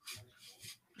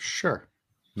 Sure.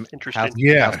 Interesting.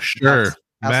 Sure.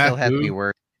 I'll still have to be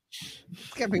worried.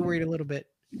 Got to be worried a little bit.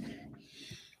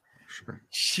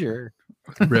 Sure.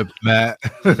 Rip Matt.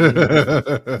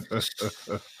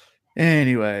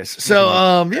 Anyways, so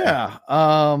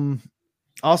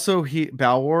also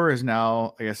Balwar is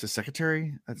now, I guess, his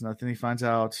secretary. That's another thing he finds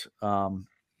out.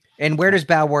 And where does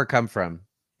Balwar come from?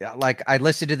 Like, I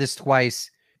listened to this twice,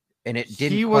 and it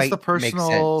didn't. He was the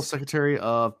personal secretary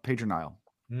of Pedronile.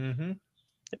 Mm-hmm.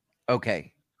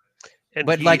 Okay, and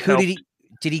but like, who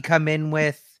did he come in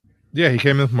with? Yeah, he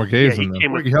came in with Morgaze. He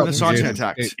came with the Shanchan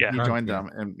attacked. Yeah, he joined them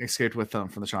and escaped with them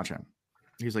from the Shanchan.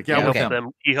 He's like, he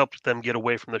helped them get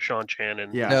away from the Shanchan.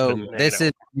 And so this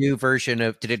is a new version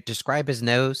of. Did it describe his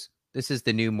nose? This is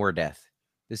the new Mordeth.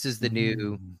 This is the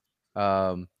new.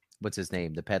 What's his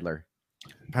name? The peddler.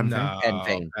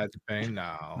 Padfane.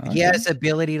 No. He has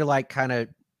ability to like kind of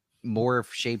morph,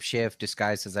 shapeshift,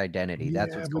 disguise his identity.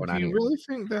 That's what's going on. Do you really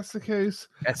think that's the case?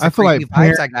 I feel like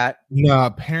vibes I got. No,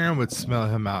 Perrin would smell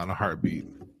him out in a heartbeat.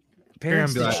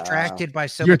 Perrin's distracted by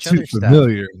so You're much too other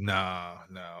familiar. stuff.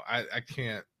 No. I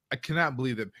can't. I cannot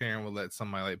believe that Perrin would let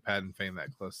somebody like Padfane that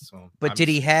close to him. But did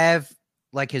he have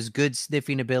like his good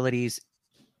sniffing abilities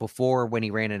before when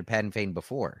he ran into Padfane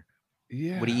before?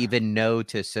 Yeah. Would he even know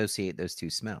to associate those 2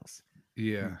 smells?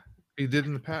 Yeah. He did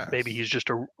in the past. Maybe he's just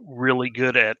really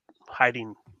good at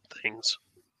hiding things.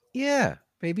 Yeah.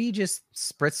 Maybe he just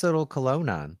spritz a little cologne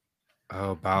on.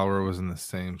 Oh, Balwar was in the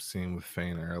same scene with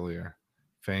Fane earlier.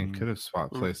 Fane could have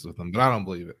swapped places with him, but I don't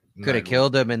believe it. Could have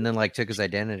killed him and then like took his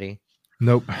identity.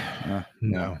 Nope.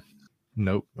 No.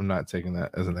 Nope. I'm not taking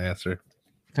that as an answer.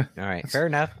 All right. Fair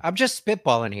enough. I'm just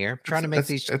spitballing here. I'm trying to make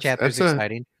these chapters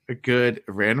exciting. A good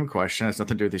random question. It has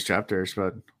nothing to do with these chapters,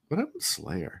 but what happened to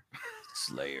Slayer?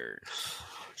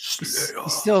 He's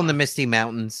still in the Misty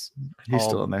Mountains. He's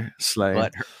still in there. Slayer.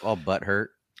 All butt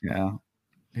hurt. Yeah.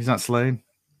 He's not slaying?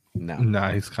 No.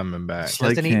 Nah, he's coming back.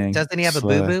 Doesn't he have a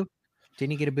boo-boo?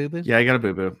 Didn't he get a boo-boo? Yeah, he got a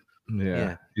boo-boo.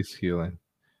 Yeah, he's healing.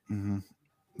 Mm-hmm.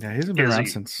 Yeah, he hasn't been around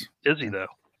since. Is he, though?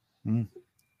 Mm.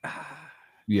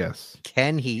 Yes.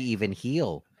 Can he even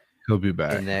heal He'll be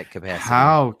back. in that capacity?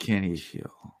 How can he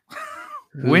heal?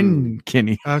 When can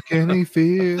he? How can he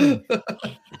feel?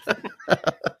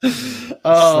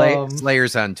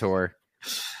 Slayer's on tour.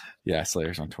 Yeah,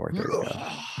 Slayer's on tour. There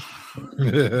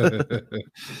we go.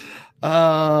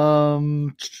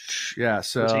 Yeah,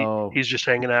 so he's just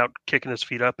hanging out, kicking his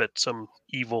feet up at some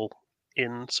evil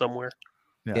inn somewhere.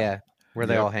 Yeah, where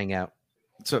they all hang out.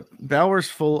 So Bauer's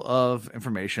full of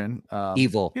information,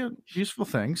 evil, useful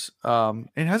things.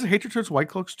 It has a hatred towards White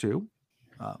Cloaks too,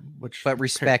 but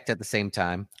respect at the same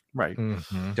time. Right.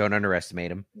 Mm-hmm. Don't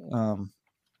underestimate him.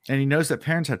 And he knows that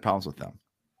parents had problems with them.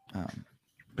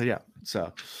 But yeah,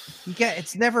 so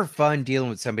it's never fun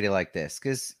dealing with somebody like this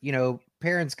because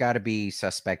parents got to be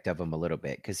suspect of him a little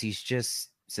bit because he's just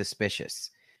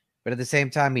suspicious. But at the same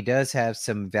time, he does have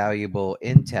some valuable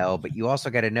intel. But you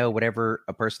also got to know whatever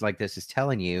a person like this is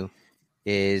telling you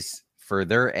is for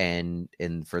their end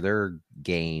and for their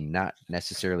gain, not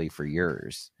necessarily for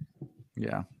yours.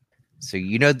 Yeah. So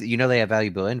they have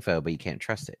valuable info, but you can't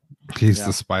trust it. He's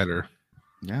the spider.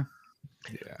 Yeah.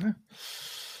 Yeah.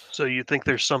 So you think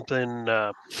there's something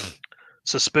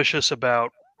suspicious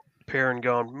about Perrin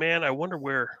going, man, I wonder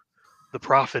where the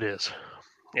prophet is.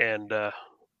 And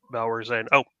Bauer saying,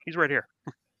 oh, he's right here.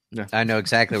 Yeah, I know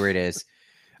exactly where it is.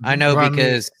 I know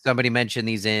because somebody mentioned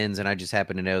these inns, and I just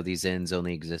happen to know these inns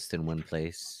only exist in one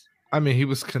place. I mean, he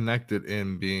was connected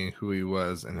in being who he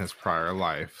was in his prior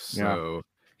life. So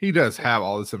he does have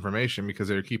all this information because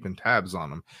they're keeping tabs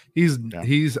on him. He's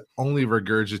only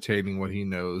regurgitating what he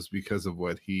knows because of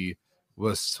what he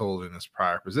was told in his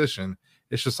prior position.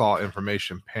 It's just all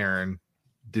information Perrin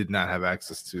did not have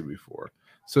access to before.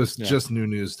 So it's just new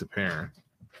news to Perrin.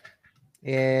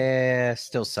 Yeah,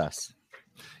 still sus.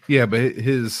 Yeah, but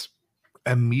his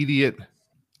immediate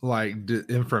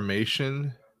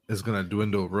information is going to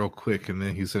dwindle real quick, and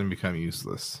then he's going to become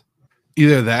useless.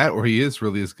 Either that, or he is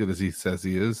really as good as he says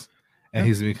he is, and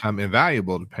he's going to become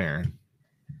invaluable to Perrin.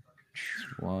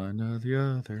 One or the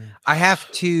other. I have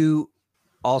to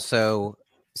also.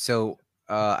 So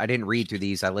I didn't read through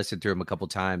these. I listened through them a couple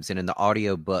times, and in the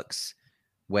audio books,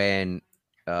 when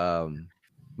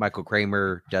Michael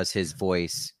Kramer does his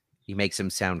voice, he makes him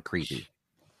sound creepy.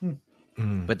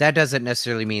 But that doesn't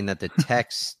necessarily mean that the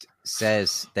text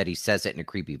says that he says it in a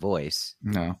creepy voice.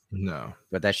 No.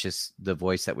 But that's just the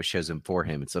voice that was chosen for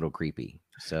him. It's a little creepy.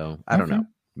 So I don't know.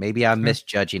 Maybe I'm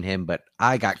misjudging him, but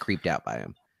I got creeped out by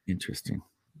him. Interesting.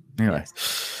 Anyway,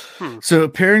 so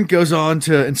Perrin goes on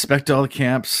to inspect all the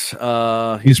camps.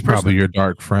 He's probably your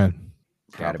dark friend.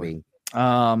 Gotta be.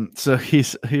 So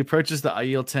he approaches the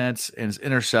Aiel tents and is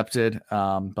intercepted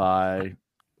by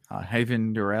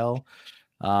Haven Durrell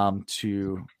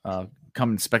to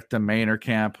come inspect the Maynard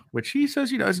camp, which he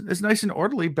says is nice and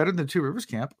orderly, better than Two Rivers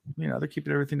camp. They're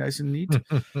keeping everything nice and neat.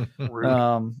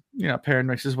 Perrin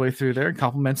makes his way through there and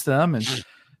compliments them and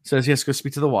says he has to go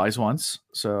speak to the wise ones.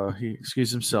 So he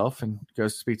excuses himself and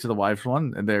goes to speak to the wise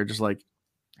one, and they're just like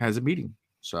has a meeting.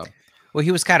 So well,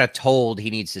 he was kind of told he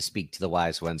needs to speak to the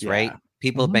wise ones, right?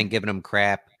 People have been giving him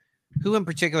crap. Who in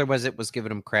particular was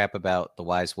giving him crap about the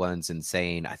wise ones and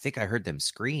saying, I think I heard them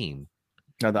scream.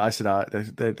 No, the Aes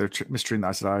Sedai, they're mistreating the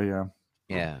Aes Sedai,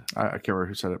 yeah. I can't remember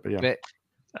who said it, but yeah. But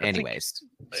anyways,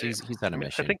 he's on a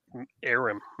mission. I think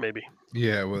Aram, maybe.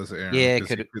 Yeah, it was Aram. Yeah, it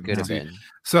could have been.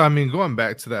 So, I mean, going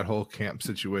back to that whole camp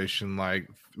situation, like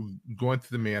going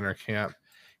through the Manor camp,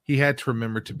 he had to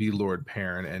remember to be Lord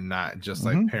Perrin and not just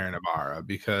like Perrin of Ara,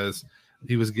 because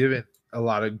he was given a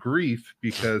lot of grief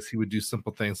because he would do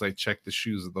simple things like check the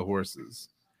shoes of the horses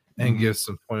and give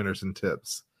some pointers and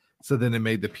tips. So then it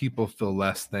made the people feel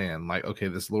less than, like, okay,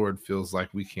 this Lord feels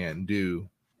like we can't do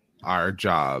our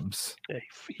jobs. Yeah,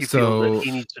 he feels that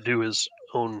he needs to do his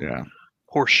own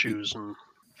horseshoes. And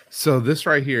so this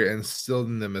right here instilled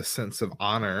in them a sense of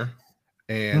honor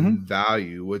and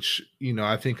value, which,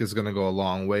 I think is going to go a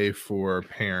long way for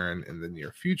Perrin in the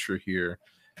near future here,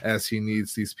 as he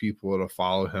needs these people to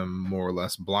follow him more or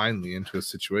less blindly into a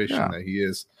situation that he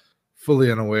is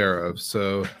fully unaware of.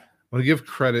 So I want to give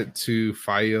credit to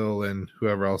Fael and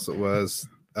whoever else it was.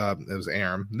 It was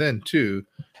Aram then too,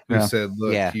 who said,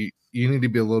 look, you need to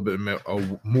be a little bit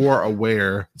more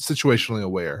aware, situationally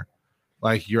aware.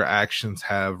 Like your actions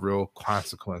have real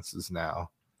consequences now.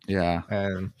 Yeah.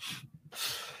 And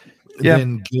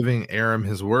then giving Aram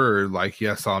his word, like,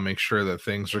 yes, I'll make sure that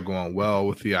things are going well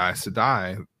with the Aes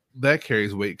Sedai. That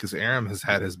carries weight because Aram has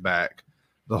had his back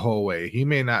the whole way. He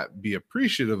may not be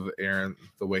appreciative of Aram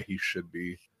the way he should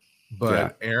be,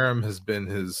 but Aram has been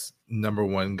his number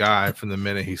one guy from the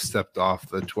minute he stepped off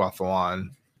the duathlon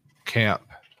camp.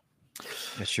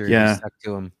 Sure, you stuck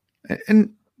to him.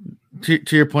 And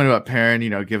to your point about Perrin,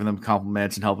 giving them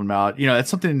compliments and helping them out, that's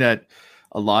something that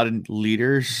a lot of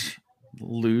leaders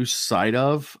lose sight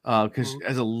of, because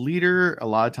as a leader, a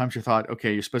lot of times you're thought,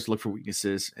 okay, you're supposed to look for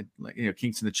weaknesses and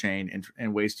kinks in the chain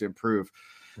and ways to improve.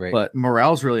 Right. But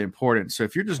morale is really important. So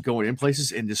if you're just going in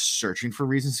places and just searching for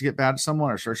reasons to get bad at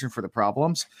someone or searching for the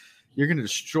problems, you're going to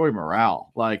destroy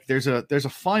morale. Like there's a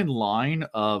fine line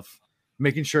of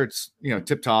making sure it's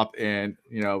tip top and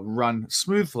run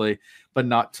smoothly, but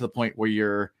not to the point where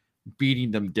you're beating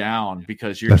them down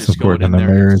because you're just going in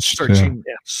there searching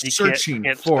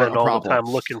can't for spend a all problem. the time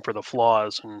looking for the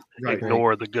flaws and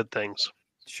ignore the good things.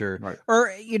 Sure. Right.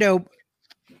 Or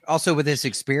also with his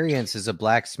experience as a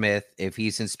blacksmith, if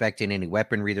he's inspecting any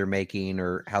weaponry they're making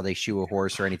or how they shoe a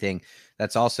horse or anything,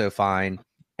 that's also fine.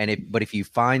 But if you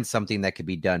find something that could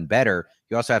be done better,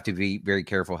 you also have to be very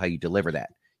careful how you deliver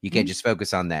that. You can't just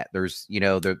focus on that. There's,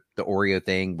 the Oreo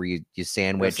thing where you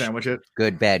sandwich it.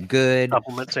 Good, bad, good.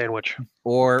 Compliment sandwich.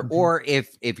 Or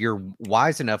if you're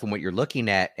wise enough in what you're looking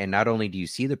at, and not only do you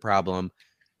see the problem,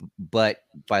 but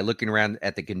by looking around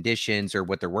at the conditions or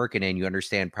what they're working in, you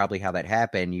understand probably how that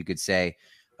happened. You could say,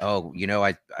 oh,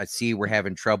 I see we're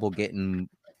having trouble getting,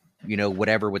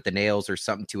 whatever with the nails or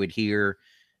something to adhere.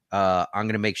 I'm going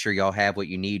to make sure y'all have what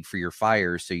you need for your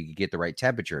fires so you can get the right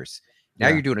temperatures. Now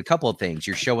you're doing a couple of things.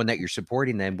 You're showing that you're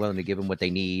supporting them, willing to give them what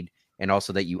they need, and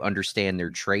also that you understand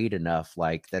their trade enough.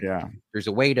 Like that, there's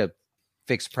a way to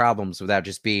fix problems without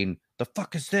just being, the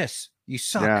fuck is this? You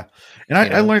suck. Yeah, and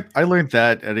I learned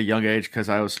that at a young age because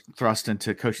I was thrust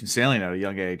into coaching sailing at a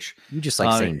young age. You just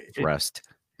like saying thrust.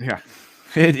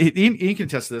 Ian can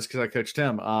attest to this because I coached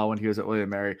him when he was at William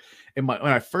 & Mary. And when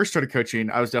I first started coaching,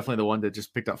 I was definitely the one that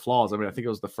just picked up flaws. I mean, I think it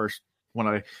was the first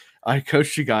when I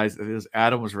coached you guys.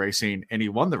 Adam was racing and he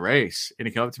won the race. And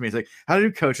he came up to me, he's like, "How did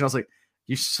you coach?" And I was like,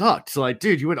 "You sucked." So like,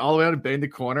 dude, you went all the way out and banged the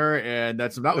corner, and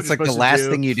that's not what it's like the last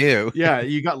thing you do. Yeah,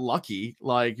 you got lucky.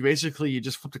 Like basically, you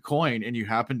just flipped a coin and you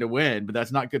happened to win, but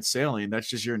that's not good sailing. That's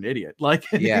just you're an idiot. Like,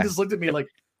 and he just looked at me like,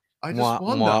 "I just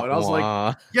won though," and I was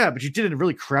like, "Yeah, but you did it in a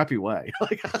really crappy way."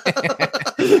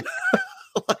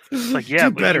 Like yeah,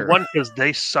 but better. You won because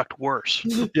they sucked worse.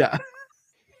 Yeah.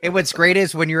 And what's great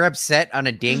is when you're upset on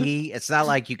a dinghy, it's not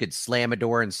like you could slam a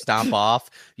door and stomp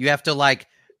off. You have to like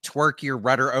twerk your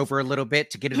rudder over a little bit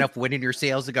to get enough wind in your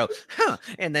sails to go,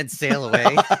 and then sail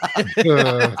away.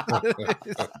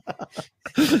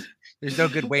 There's no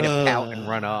good way to pout and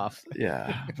run off.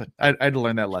 Yeah, but I had to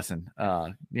learn that lesson.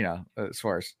 As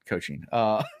far as coaching,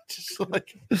 just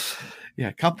like,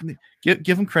 company,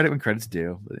 give them credit when credit's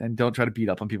due, and don't try to beat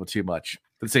up on people too much.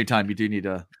 At the same time, you do need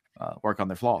to work on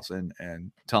their flaws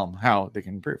and tell them how they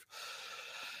can improve,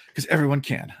 because everyone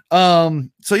can.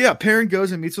 So Perrin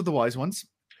goes and meets with the wise ones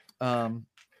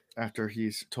after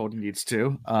he's told he needs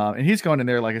to, and he's going in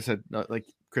there, like I said, like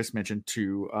Chris mentioned,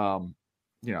 to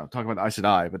talk about the Aes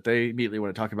Sedai, but they immediately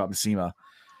want to talk about Messima,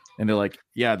 and they're like,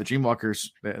 "Yeah, the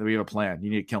Dreamwalkers, we have a plan. You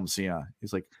need to kill Messima."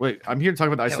 He's like, "Wait, I'm here to talk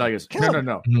about the Aes Sedai." He goes,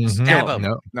 "No. Stab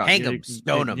him, hang him,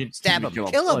 stone him, stab him,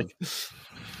 kill him."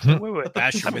 Wait.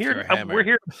 We're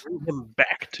here to bring him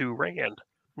back to Rand.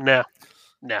 No.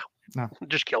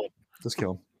 Just kill him. Just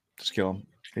kill him.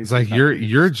 It's like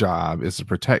your job is to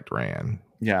protect Rand.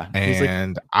 Yeah.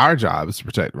 And our job is to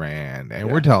protect Rand.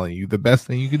 And we're telling you the best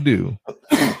thing you can do.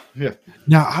 Yeah.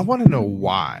 Now, I want to know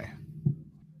why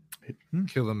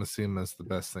killing Messima is the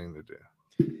best thing to do.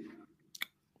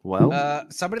 Well,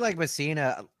 somebody like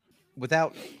Messina,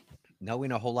 without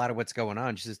knowing a whole lot of what's going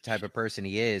on, just the type of person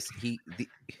he is,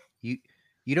 you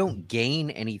don't gain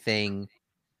anything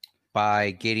by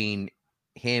getting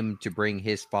him to bring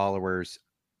his followers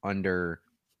under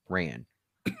Rand,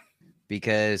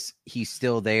 because he's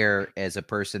still there as a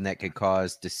person that could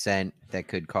cause dissent, that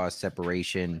could cause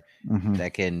separation,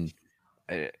 that can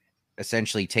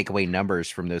essentially take away numbers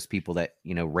from those people that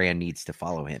Rand needs to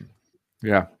follow him.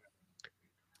 Yeah,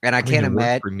 and I can't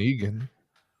imagine. Negan.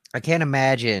 I can't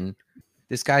imagine.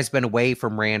 This guy's been away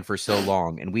from Rand for so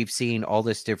long, and we've seen all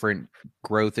this different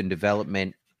growth and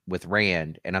development with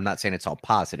Rand. And I'm not saying it's all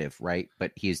positive, right?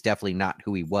 But he is definitely not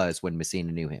who he was when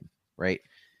Messina knew him, right?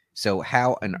 So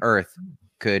how on earth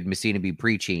could Messina be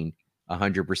preaching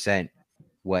 100%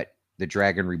 what the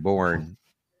Dragon Reborn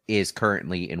is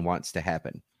currently and wants to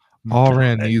happen? All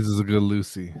Rand needs is a good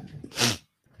Lucy.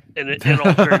 And in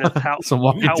all fairness,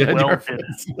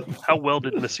 how well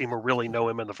did Messima really know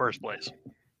him in the first place?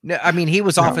 No, I mean, he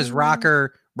was off his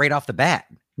rocker right off the bat.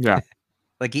 Yeah.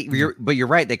 But you're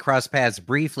right. They crossed paths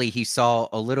briefly. He saw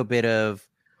a little bit of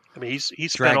I mean, he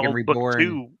spent Dragon all Reborn. book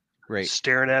 2 Right.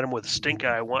 staring at him with stink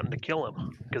eye, wanting to kill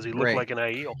him because he looked Right. like an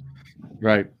Aiel.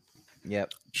 Right.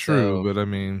 Yep. True, So, but I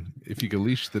mean, if you could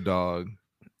leash the dog,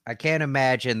 I can't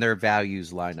imagine their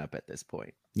values line up at this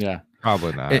point. Yeah.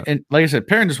 probably not. And like I said,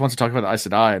 Perrin just wants to talk about the Aes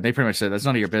Sedai, and they pretty much said that's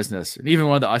none of your business. And even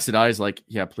one of the Aes Sedai is like,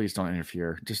 "Yeah, please don't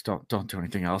interfere. Just don't do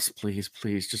anything else. Please,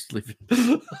 just leave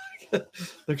it."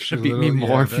 They're gonna beat me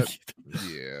more.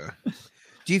 Yeah.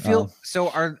 Do you feel so?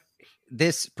 Are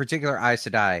this particular Aes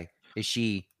Sedai, is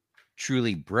she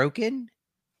truly broken,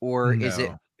 or is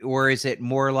it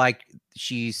more like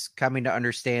she's coming to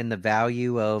understand the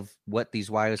value of what these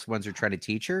wise ones are trying to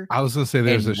teach her? I was gonna say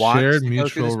there's a shared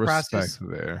mutual respect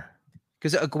there.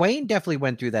 Because Egwene definitely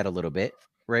went through that a little bit,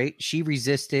 right? She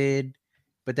resisted,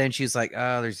 but then she's like,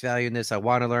 "Oh, there's value in this. I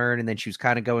want to learn." And then she was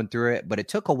kind of going through it, but it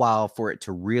took a while for it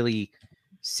to really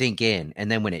sink in.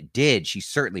 And then when it did, she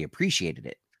certainly appreciated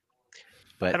it.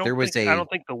 But I don't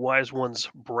think the wise ones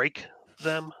break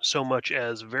them so much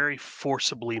as very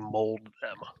forcibly mold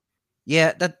them.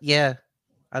 Yeah,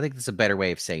 I think that's a better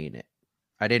way of saying it.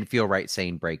 I didn't feel right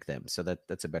saying break them, so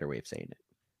that's a better way of saying it.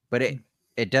 But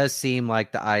it does seem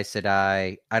like the Aes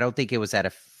Sedai, I don't think it was out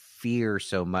of fear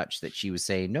so much that she was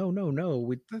saying,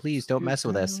 no, please don't mess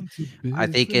with us. I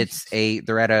think it seemed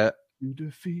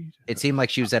like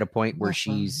she was at a point where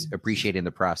she's appreciating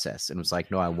the process and was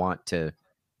like, no, I want to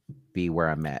be where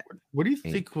I'm at. What do you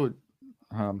think would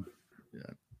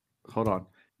hold on.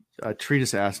 Tree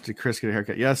just asked, did Chris get a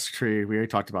haircut? Yes, Tree. We already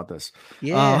talked about this.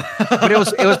 Yeah. But it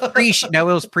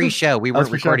was pre-show. We weren't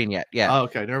recording yet. Yeah. Oh,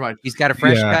 okay. Never mind. He's got a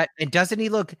fresh cut. And doesn't he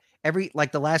look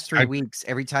the last 3 weeks,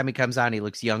 every time he comes on, he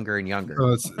looks younger and younger.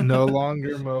 So it's no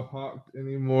longer mohawked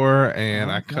anymore.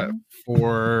 And I cut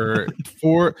four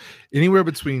anywhere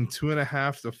between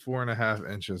 2.5 to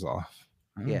 4.5 inches off.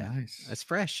 Oh, yeah. Nice. That's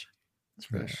fresh. It's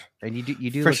fresh. And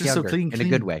you do fresh look younger so clean. A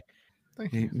good way.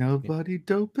 Ain't nobody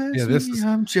dope as this me. is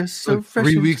I'm just so fresh.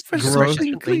 3 weeks growth.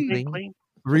 Clean.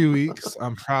 3 weeks.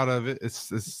 I'm proud of it.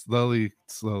 It's slowly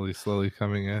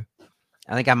coming in.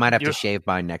 I think I might have to shave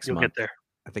mine next month. Get there.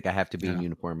 I think I have to be in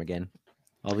uniform again.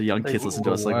 All the young kids listen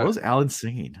to us like, what was Alan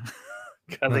singing?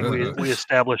 I think we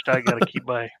established I got to keep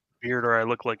my beard or I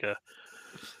look like a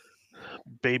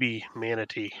baby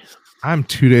manatee. I'm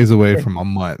 2 days away from a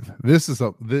month.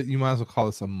 You might as well call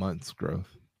this a month's growth.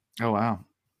 Oh, wow.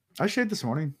 I shaved this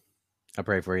morning. I'll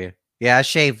pray for you. Yeah, I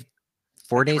shaved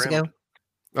 4 days ago.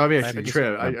 Oh, yeah,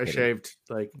 I shaved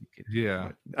like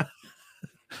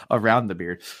around the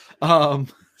beard.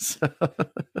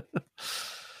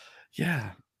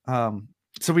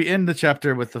 So we end the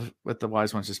chapter with the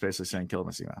wise ones just basically saying kill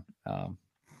Massima.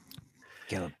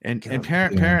 Kill him. And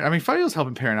Perrin. I mean, Faiel's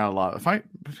helping Perrin out a lot.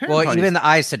 Even the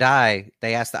Aes Sedai,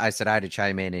 they asked the Aes Sedai to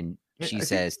chime in, and she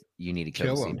says you need to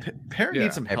kill him. Perrin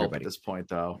needs some help at this point,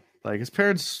 though. Like his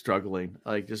parents struggling,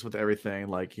 like just with everything.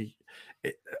 Like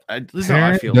this is how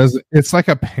I feel. It's like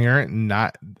a parent,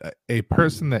 not a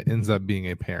person that ends up being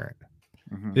a parent.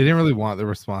 Mm-hmm. They didn't really want the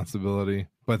responsibility,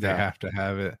 but they have to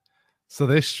have it. So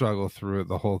they struggle through it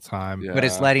the whole time. Yeah. But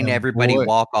it's letting everybody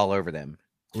walk all over them.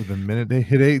 Well, the minute they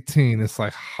hit 18, it's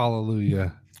like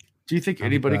hallelujah. Do you think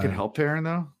anybody can help Perrin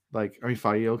though? Like, I mean,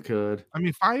 Fael could. I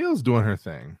mean, Fael's doing her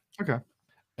thing. Okay.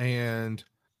 And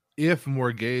if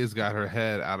Morgaze got her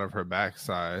head out of her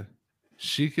backside,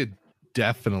 she could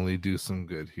definitely do some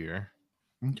good here.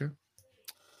 Okay.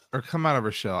 Or come out of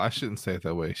her shell. I shouldn't say it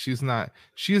that way. She's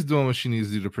doing what she needs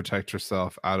to do to protect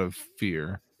herself out of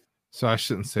fear. So I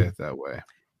shouldn't say it that way.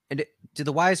 And do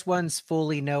the wise ones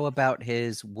fully know about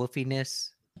his wolfiness?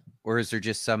 Or is there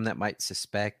just some that might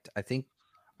suspect? I think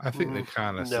they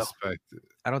kind of suspect it.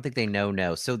 I don't think they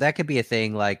know. So that could be a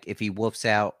thing, like if he wolfs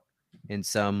out in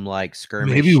some like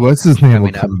skirmish. Maybe what's his name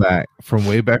will come back from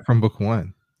way back from book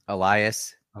 1.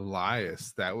 Elias,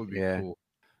 that would be cool.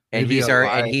 And he's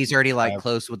already like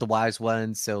close with the wise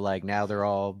ones, so like now they're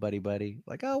all buddy.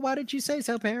 Like, oh, why didn't you say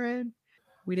so, Perrin?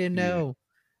 We didn't know.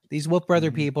 These Wolf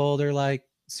Brother people, they're like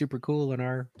super cool in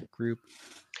our group.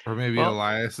 Or maybe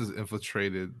Elias has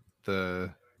infiltrated the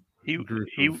group.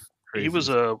 He was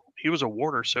a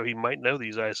warder, so he might know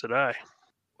these Aes Sedai.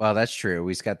 Well, that's true.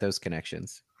 He's got those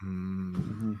connections.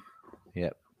 Mm-hmm.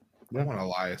 Yep. I want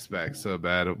Elias back so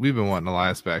bad. We've been wanting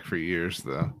Elias back for years,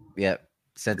 though. Yep.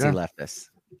 Since he left us.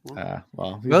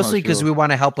 Mostly because we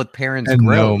want to help with Perrin's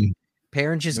growth.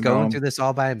 Perrin's just going through this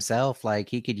all by himself. Like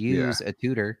he could use a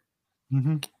tutor.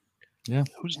 Mm-hmm. Yeah.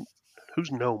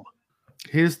 Who's Gnome?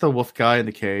 He's the wolf guy in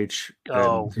the cage.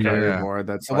 Oh, more.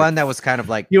 That's the one that was kind of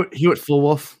like he went full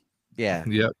wolf. Yeah.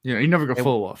 Yep. You know, you never go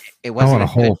full wolf. It wasn't a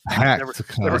whole pack to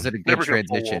come. It wasn't a good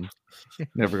transition.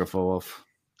 Never go full wolf.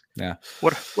 Yeah.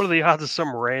 What are the odds of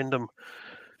some random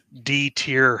D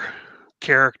tier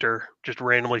character just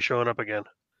randomly showing up again.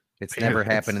 It's Yeah, never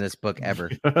happened in this book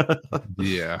ever.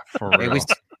 Yeah, for Hey,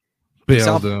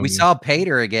 real. we saw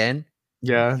Pater again.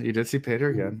 Yeah, you did see Pater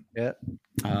again. Yeah.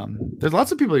 There's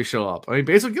lots of people who show up. I mean,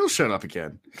 Basil Gill showed up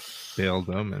again. Bail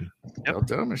Doman. Bail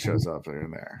Doman shows up in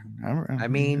there. I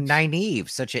mean, Nynaeve,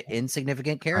 such an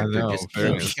insignificant character, just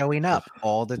keeps showing up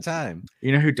all the time.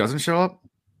 You know who doesn't show up?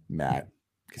 Matt,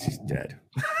 because he's dead.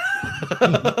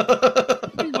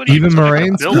 Even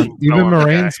Moraine's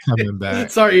coming back.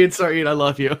 Sorry, Ian, I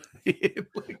love you.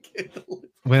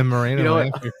 When Moraine and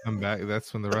Lanfear come back,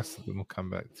 that's when the rest of them will come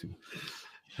back too.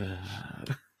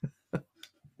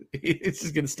 It's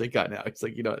just gonna stick out now. It's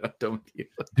like, you know what, I'm done with you.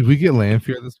 Did we get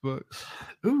Lanfear this book?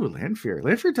 Ooh, Lanfear.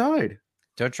 Lanfear died.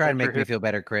 Don't try and make me feel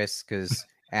better, Chris, because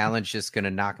Alan's just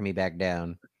gonna knock me back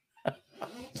down.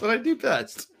 That's what I do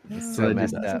best. So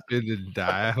messed up. Did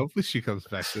die. Hopefully she comes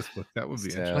back this book. That would be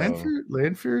interesting.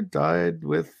 Lanfear died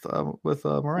with Moraine.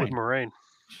 With Moraine.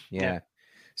 Yeah.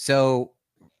 So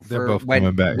they're both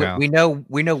coming back now. We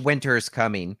know winter's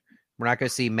coming. We're not gonna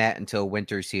see Matt until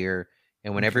winter's here.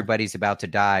 And when everybody's about to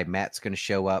die, Matt's gonna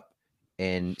show up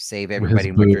and save everybody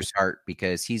in Winter's Heart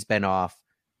because he's been off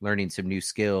learning some new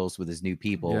skills with his new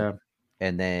people. Yeah.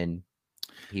 And then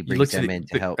he brings them in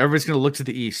to help. Everybody's going to look to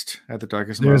the east at the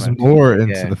darkest moment. There's more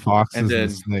into the foxes and the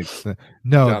snakes.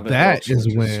 No, that is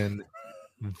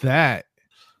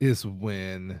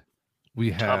when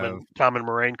we have Tom and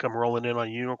Moraine come rolling in on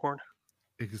a unicorn.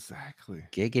 Exactly.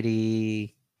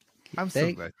 Giggity. I'm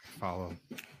so glad you follow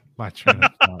my train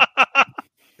of thought.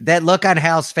 That look on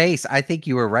Hal's face, I think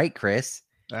you were right, Chris.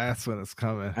 That's when it's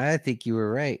coming. I think you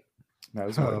were right. Matt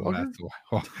is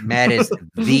Matt is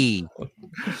the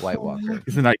White Walker.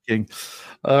 He's the Night King.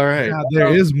 All right. Yeah,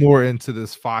 there is more into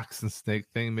this fox and snake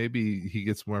thing. Maybe he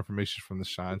gets more information from the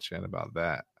Shan about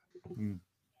that.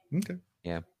 Okay.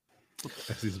 Yeah.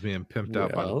 As he's being pimped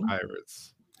out by the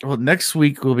pirates. Well, next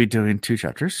week we'll be doing 2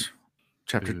 chapters.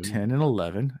 Chapter 10 and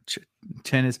 11.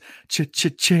 10 is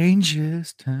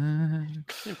changes time.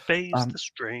 Face the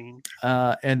strain.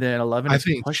 And then 11 I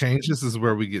think changes is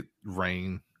where we get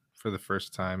rain for the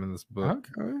first time in this book.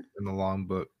 Okay. In the long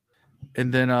book.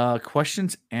 And then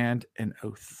questions and an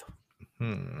oath.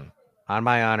 On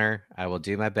my honor, I will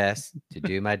do my best to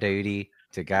do my duty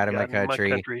to God and my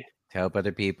country, to help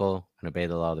other people, and obey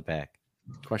the law of the pack.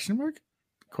 Question mark?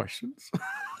 Questions?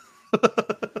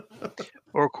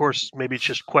 Or, of course, maybe it's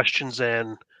just questions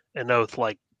and an oath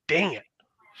like, dang it.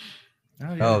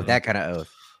 Oh, that kind of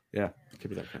oath. Yeah, it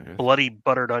could be that kind of oath. Bloody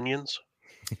buttered onions.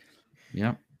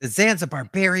 Yeah. The Zanza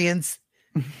barbarians.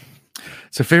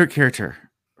 So, favorite character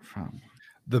from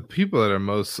the people that are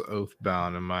most oath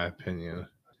bound, in my opinion,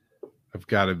 have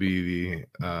got to be the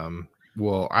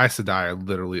Aes Sedai are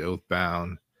literally oath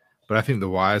bound, but I think the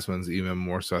wise ones even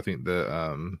more so. I think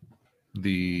the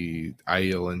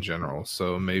Aiel in general.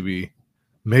 So maybe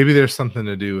there's something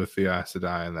to do with the Aes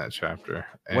Sedai in that chapter.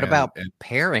 What about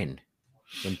Perrin?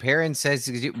 When Perrin says,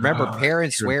 remember,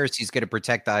 Perrin swears he's going to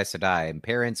protect the Aes Sedai, and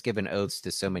Perrin's given oaths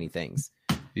to so many things.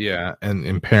 Yeah,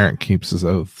 and Perrin keeps his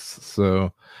oaths.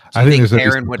 So I think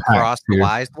Perrin would cross the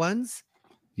wise ones.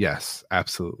 Yes,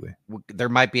 absolutely. There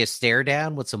might be a stare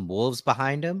down with some wolves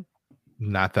behind him.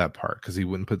 Not that part, because he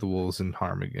wouldn't put the wolves in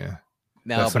harm again.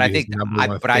 No, but I think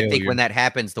when that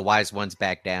happens, the wise ones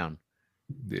back down.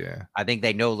 Yeah, I think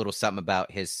they know a little something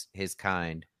about his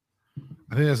kind.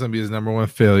 I think that's gonna be his number one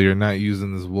failure, not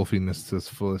using this wolfiness to his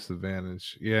fullest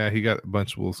advantage. Yeah, he got a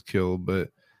bunch of wolves killed, but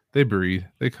they breed,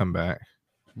 they come back.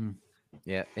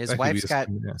 Yeah, his wife's got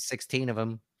 16 of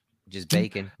them, just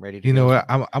bacon, ready to. You know what?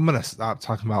 I'm gonna stop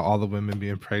talking about all the women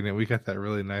being pregnant. We got that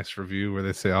really nice review where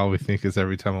they say all we think is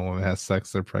every time a woman has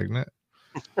sex, they're pregnant.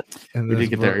 And we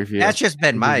did get that review. That's just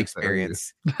been my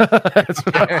experience. That's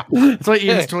why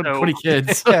Ian's 20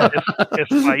 kids. If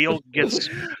Fael gets,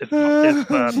 if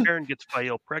Perrin gets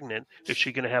Fael pregnant, is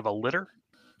she going to have a litter?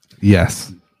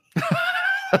 Yes.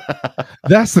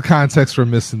 That's the context we're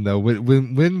missing, though.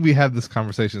 When we have this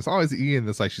conversation, it's always Ian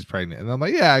that's like she's pregnant, and I'm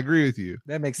like, yeah, I agree with you.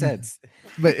 That makes sense.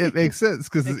 But it makes sense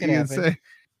because it's Ian saying.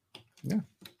 Yeah.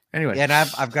 Anyway, yeah, and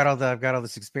I've got all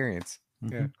this experience.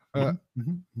 Yeah. All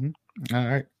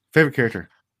right. Favorite character?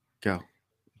 Go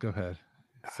ahead.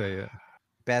 Say it.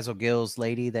 Basil Gill's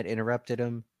lady that interrupted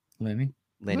him. Lenny.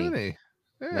 Yeah.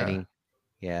 Lenny.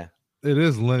 Yeah. It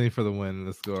is Lenny for the win.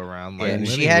 Let's go around. Like,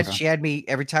 she had me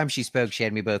every time she spoke. She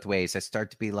had me both ways. I start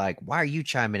to be like, "Why are you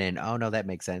chiming in?" Oh no, that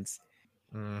makes sense.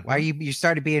 Why are you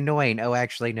started to be annoying? Oh,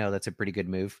 actually, no, that's a pretty good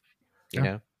move. You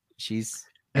know, she's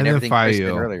and everything Chris did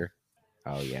earlier.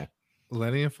 Oh yeah,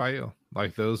 Lenny and Fael.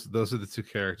 Like those are the two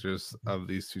characters of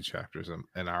these 2 chapters,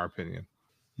 in our opinion.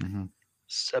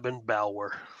 Seven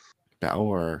Bauer.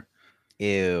 Bauer.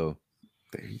 Ew.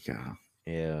 There you go.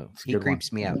 Ew. It's a He good one.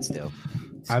 creeps me out still.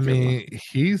 It's a I good mean,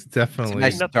 he's It's a definitely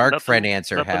nice dark friend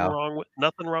answer, Nothing Hal.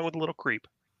 nothing wrong with a little creep.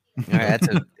 All right,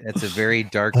 that's a very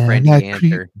dark And friendly I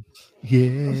creep- answer.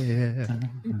 Yeah,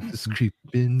 just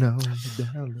creeping on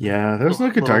down. one. Yeah, there's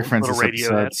no good dark friends little this radio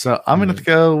episode, ad. so I'm gonna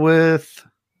go with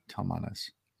Tom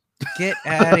Honest. Get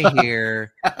out of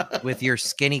here with your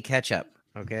skinny ketchup.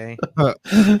 Okay.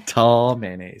 Tall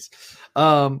mayonnaise.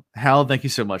 Hal, thank you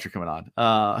so much for coming on.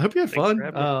 I hope you had Thanks for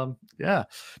having fun. Yeah.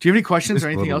 Do you have any questions Just or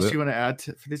a anything little else bit. you want to add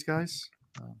for these guys?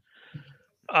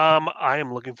 I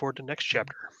am looking forward to next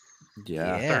chapter.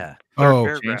 Yeah. Third Oh,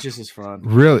 paragraph. Changes is fun.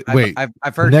 really? Wait,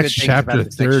 I've heard next good things chapter, about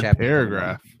this next third chapter.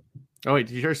 paragraph. Oh wait,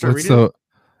 did you start What's reading? so?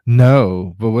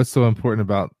 No, but what's so important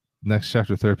about next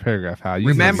chapter, third paragraph? How you know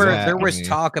Remember, that, there was I mean.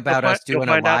 talk about You'll us doing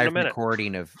a find out in a live minute.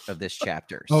 recording of this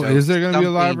chapter. Oh, So is there gonna be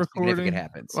a live something significant recording?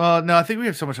 happens. Well, no, I think we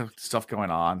have so much stuff going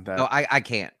on that No, I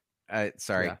can't.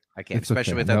 Sorry, Yeah. I can't, It's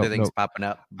especially okay. with other No, things no. popping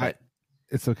up. But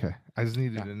It's okay. I just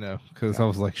needed to know because I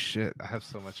was like, shit, I have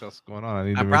so much else going on. I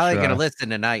need to I'm make probably sure gonna I listen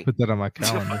tonight. put that on my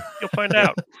calendar. You'll find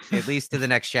out. At least to the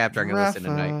next chapter, I'm gonna listen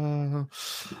tonight.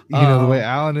 You know, the way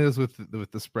Alan is with the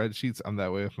spreadsheets, I'm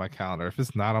that way with my calendar. If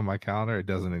it's not on my calendar, it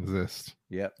doesn't exist.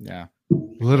 Yep. Yeah.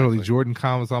 Literally, Exactly. Jordan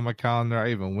Con was on my calendar.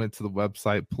 I even went to the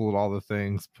website, pulled all the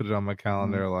things, put it on my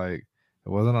calendar. Like it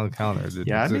wasn't on the calendar. It didn't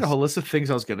Yeah, I made a exist. whole list of things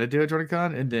I was gonna do at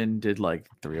JordanCon and then did like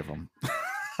 3 of them.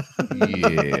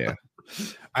 Yeah,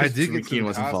 I did Jimmy get Keene some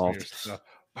was Cosmere involved. stuff.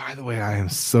 By the way, I am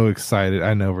so excited.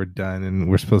 I know we're done and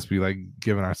we're supposed to be like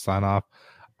giving our sign off.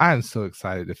 I am so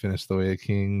excited to finish The Way of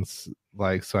Kings,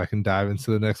 like so I can dive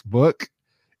into the next book.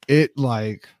 It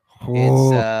like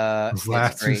those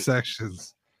last two great.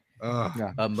 sections.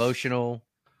 Yeah. Emotional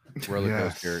roller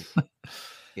Yes. coaster.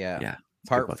 Yeah. Yeah.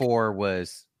 Part book. 4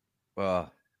 was I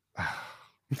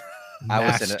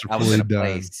was in a Masterfully done.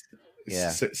 place. Yeah.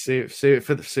 Save it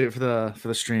for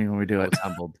the stream when we do I it. was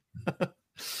humbled.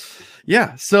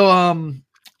 Yeah. So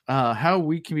how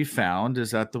we can be found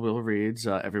is at the Will Reads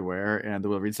everywhere and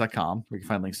thewillreads.com. We can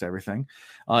find links to everything.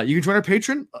 You can join our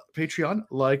Patreon,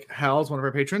 like Hal's one of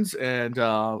our patrons, and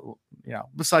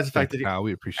besides the fact that he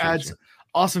we appreciate adds you.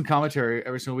 awesome commentary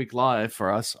every single week live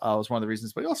for us, was one of the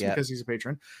reasons, but also because he's a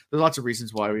patron. There's lots of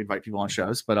reasons why we invite people on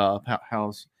shows, but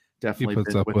Hal's definitely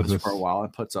puts been up with with us us. for a while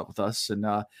and puts up with us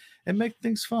and make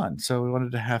things fun. So we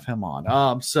wanted to have him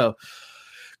on. So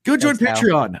go join Thanks,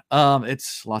 Patreon.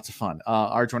 It's lots of fun.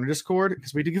 Our join our Discord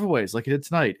because we do giveaways like it did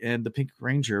tonight, and the Pink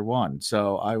Ranger won.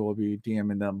 So I will be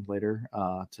DMing them later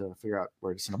to figure out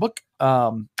where to send a book. Good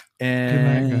night,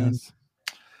 And guys.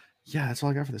 yeah, that's all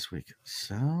I got for this week.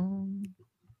 So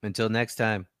Until next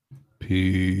time.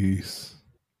 Peace.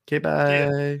 okay,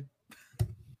 bye.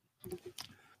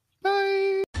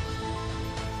 Bye.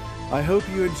 I hope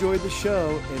you enjoyed the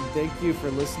show, and thank you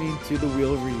for listening to The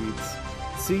Wheel Reads.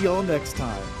 See y'all next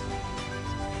time.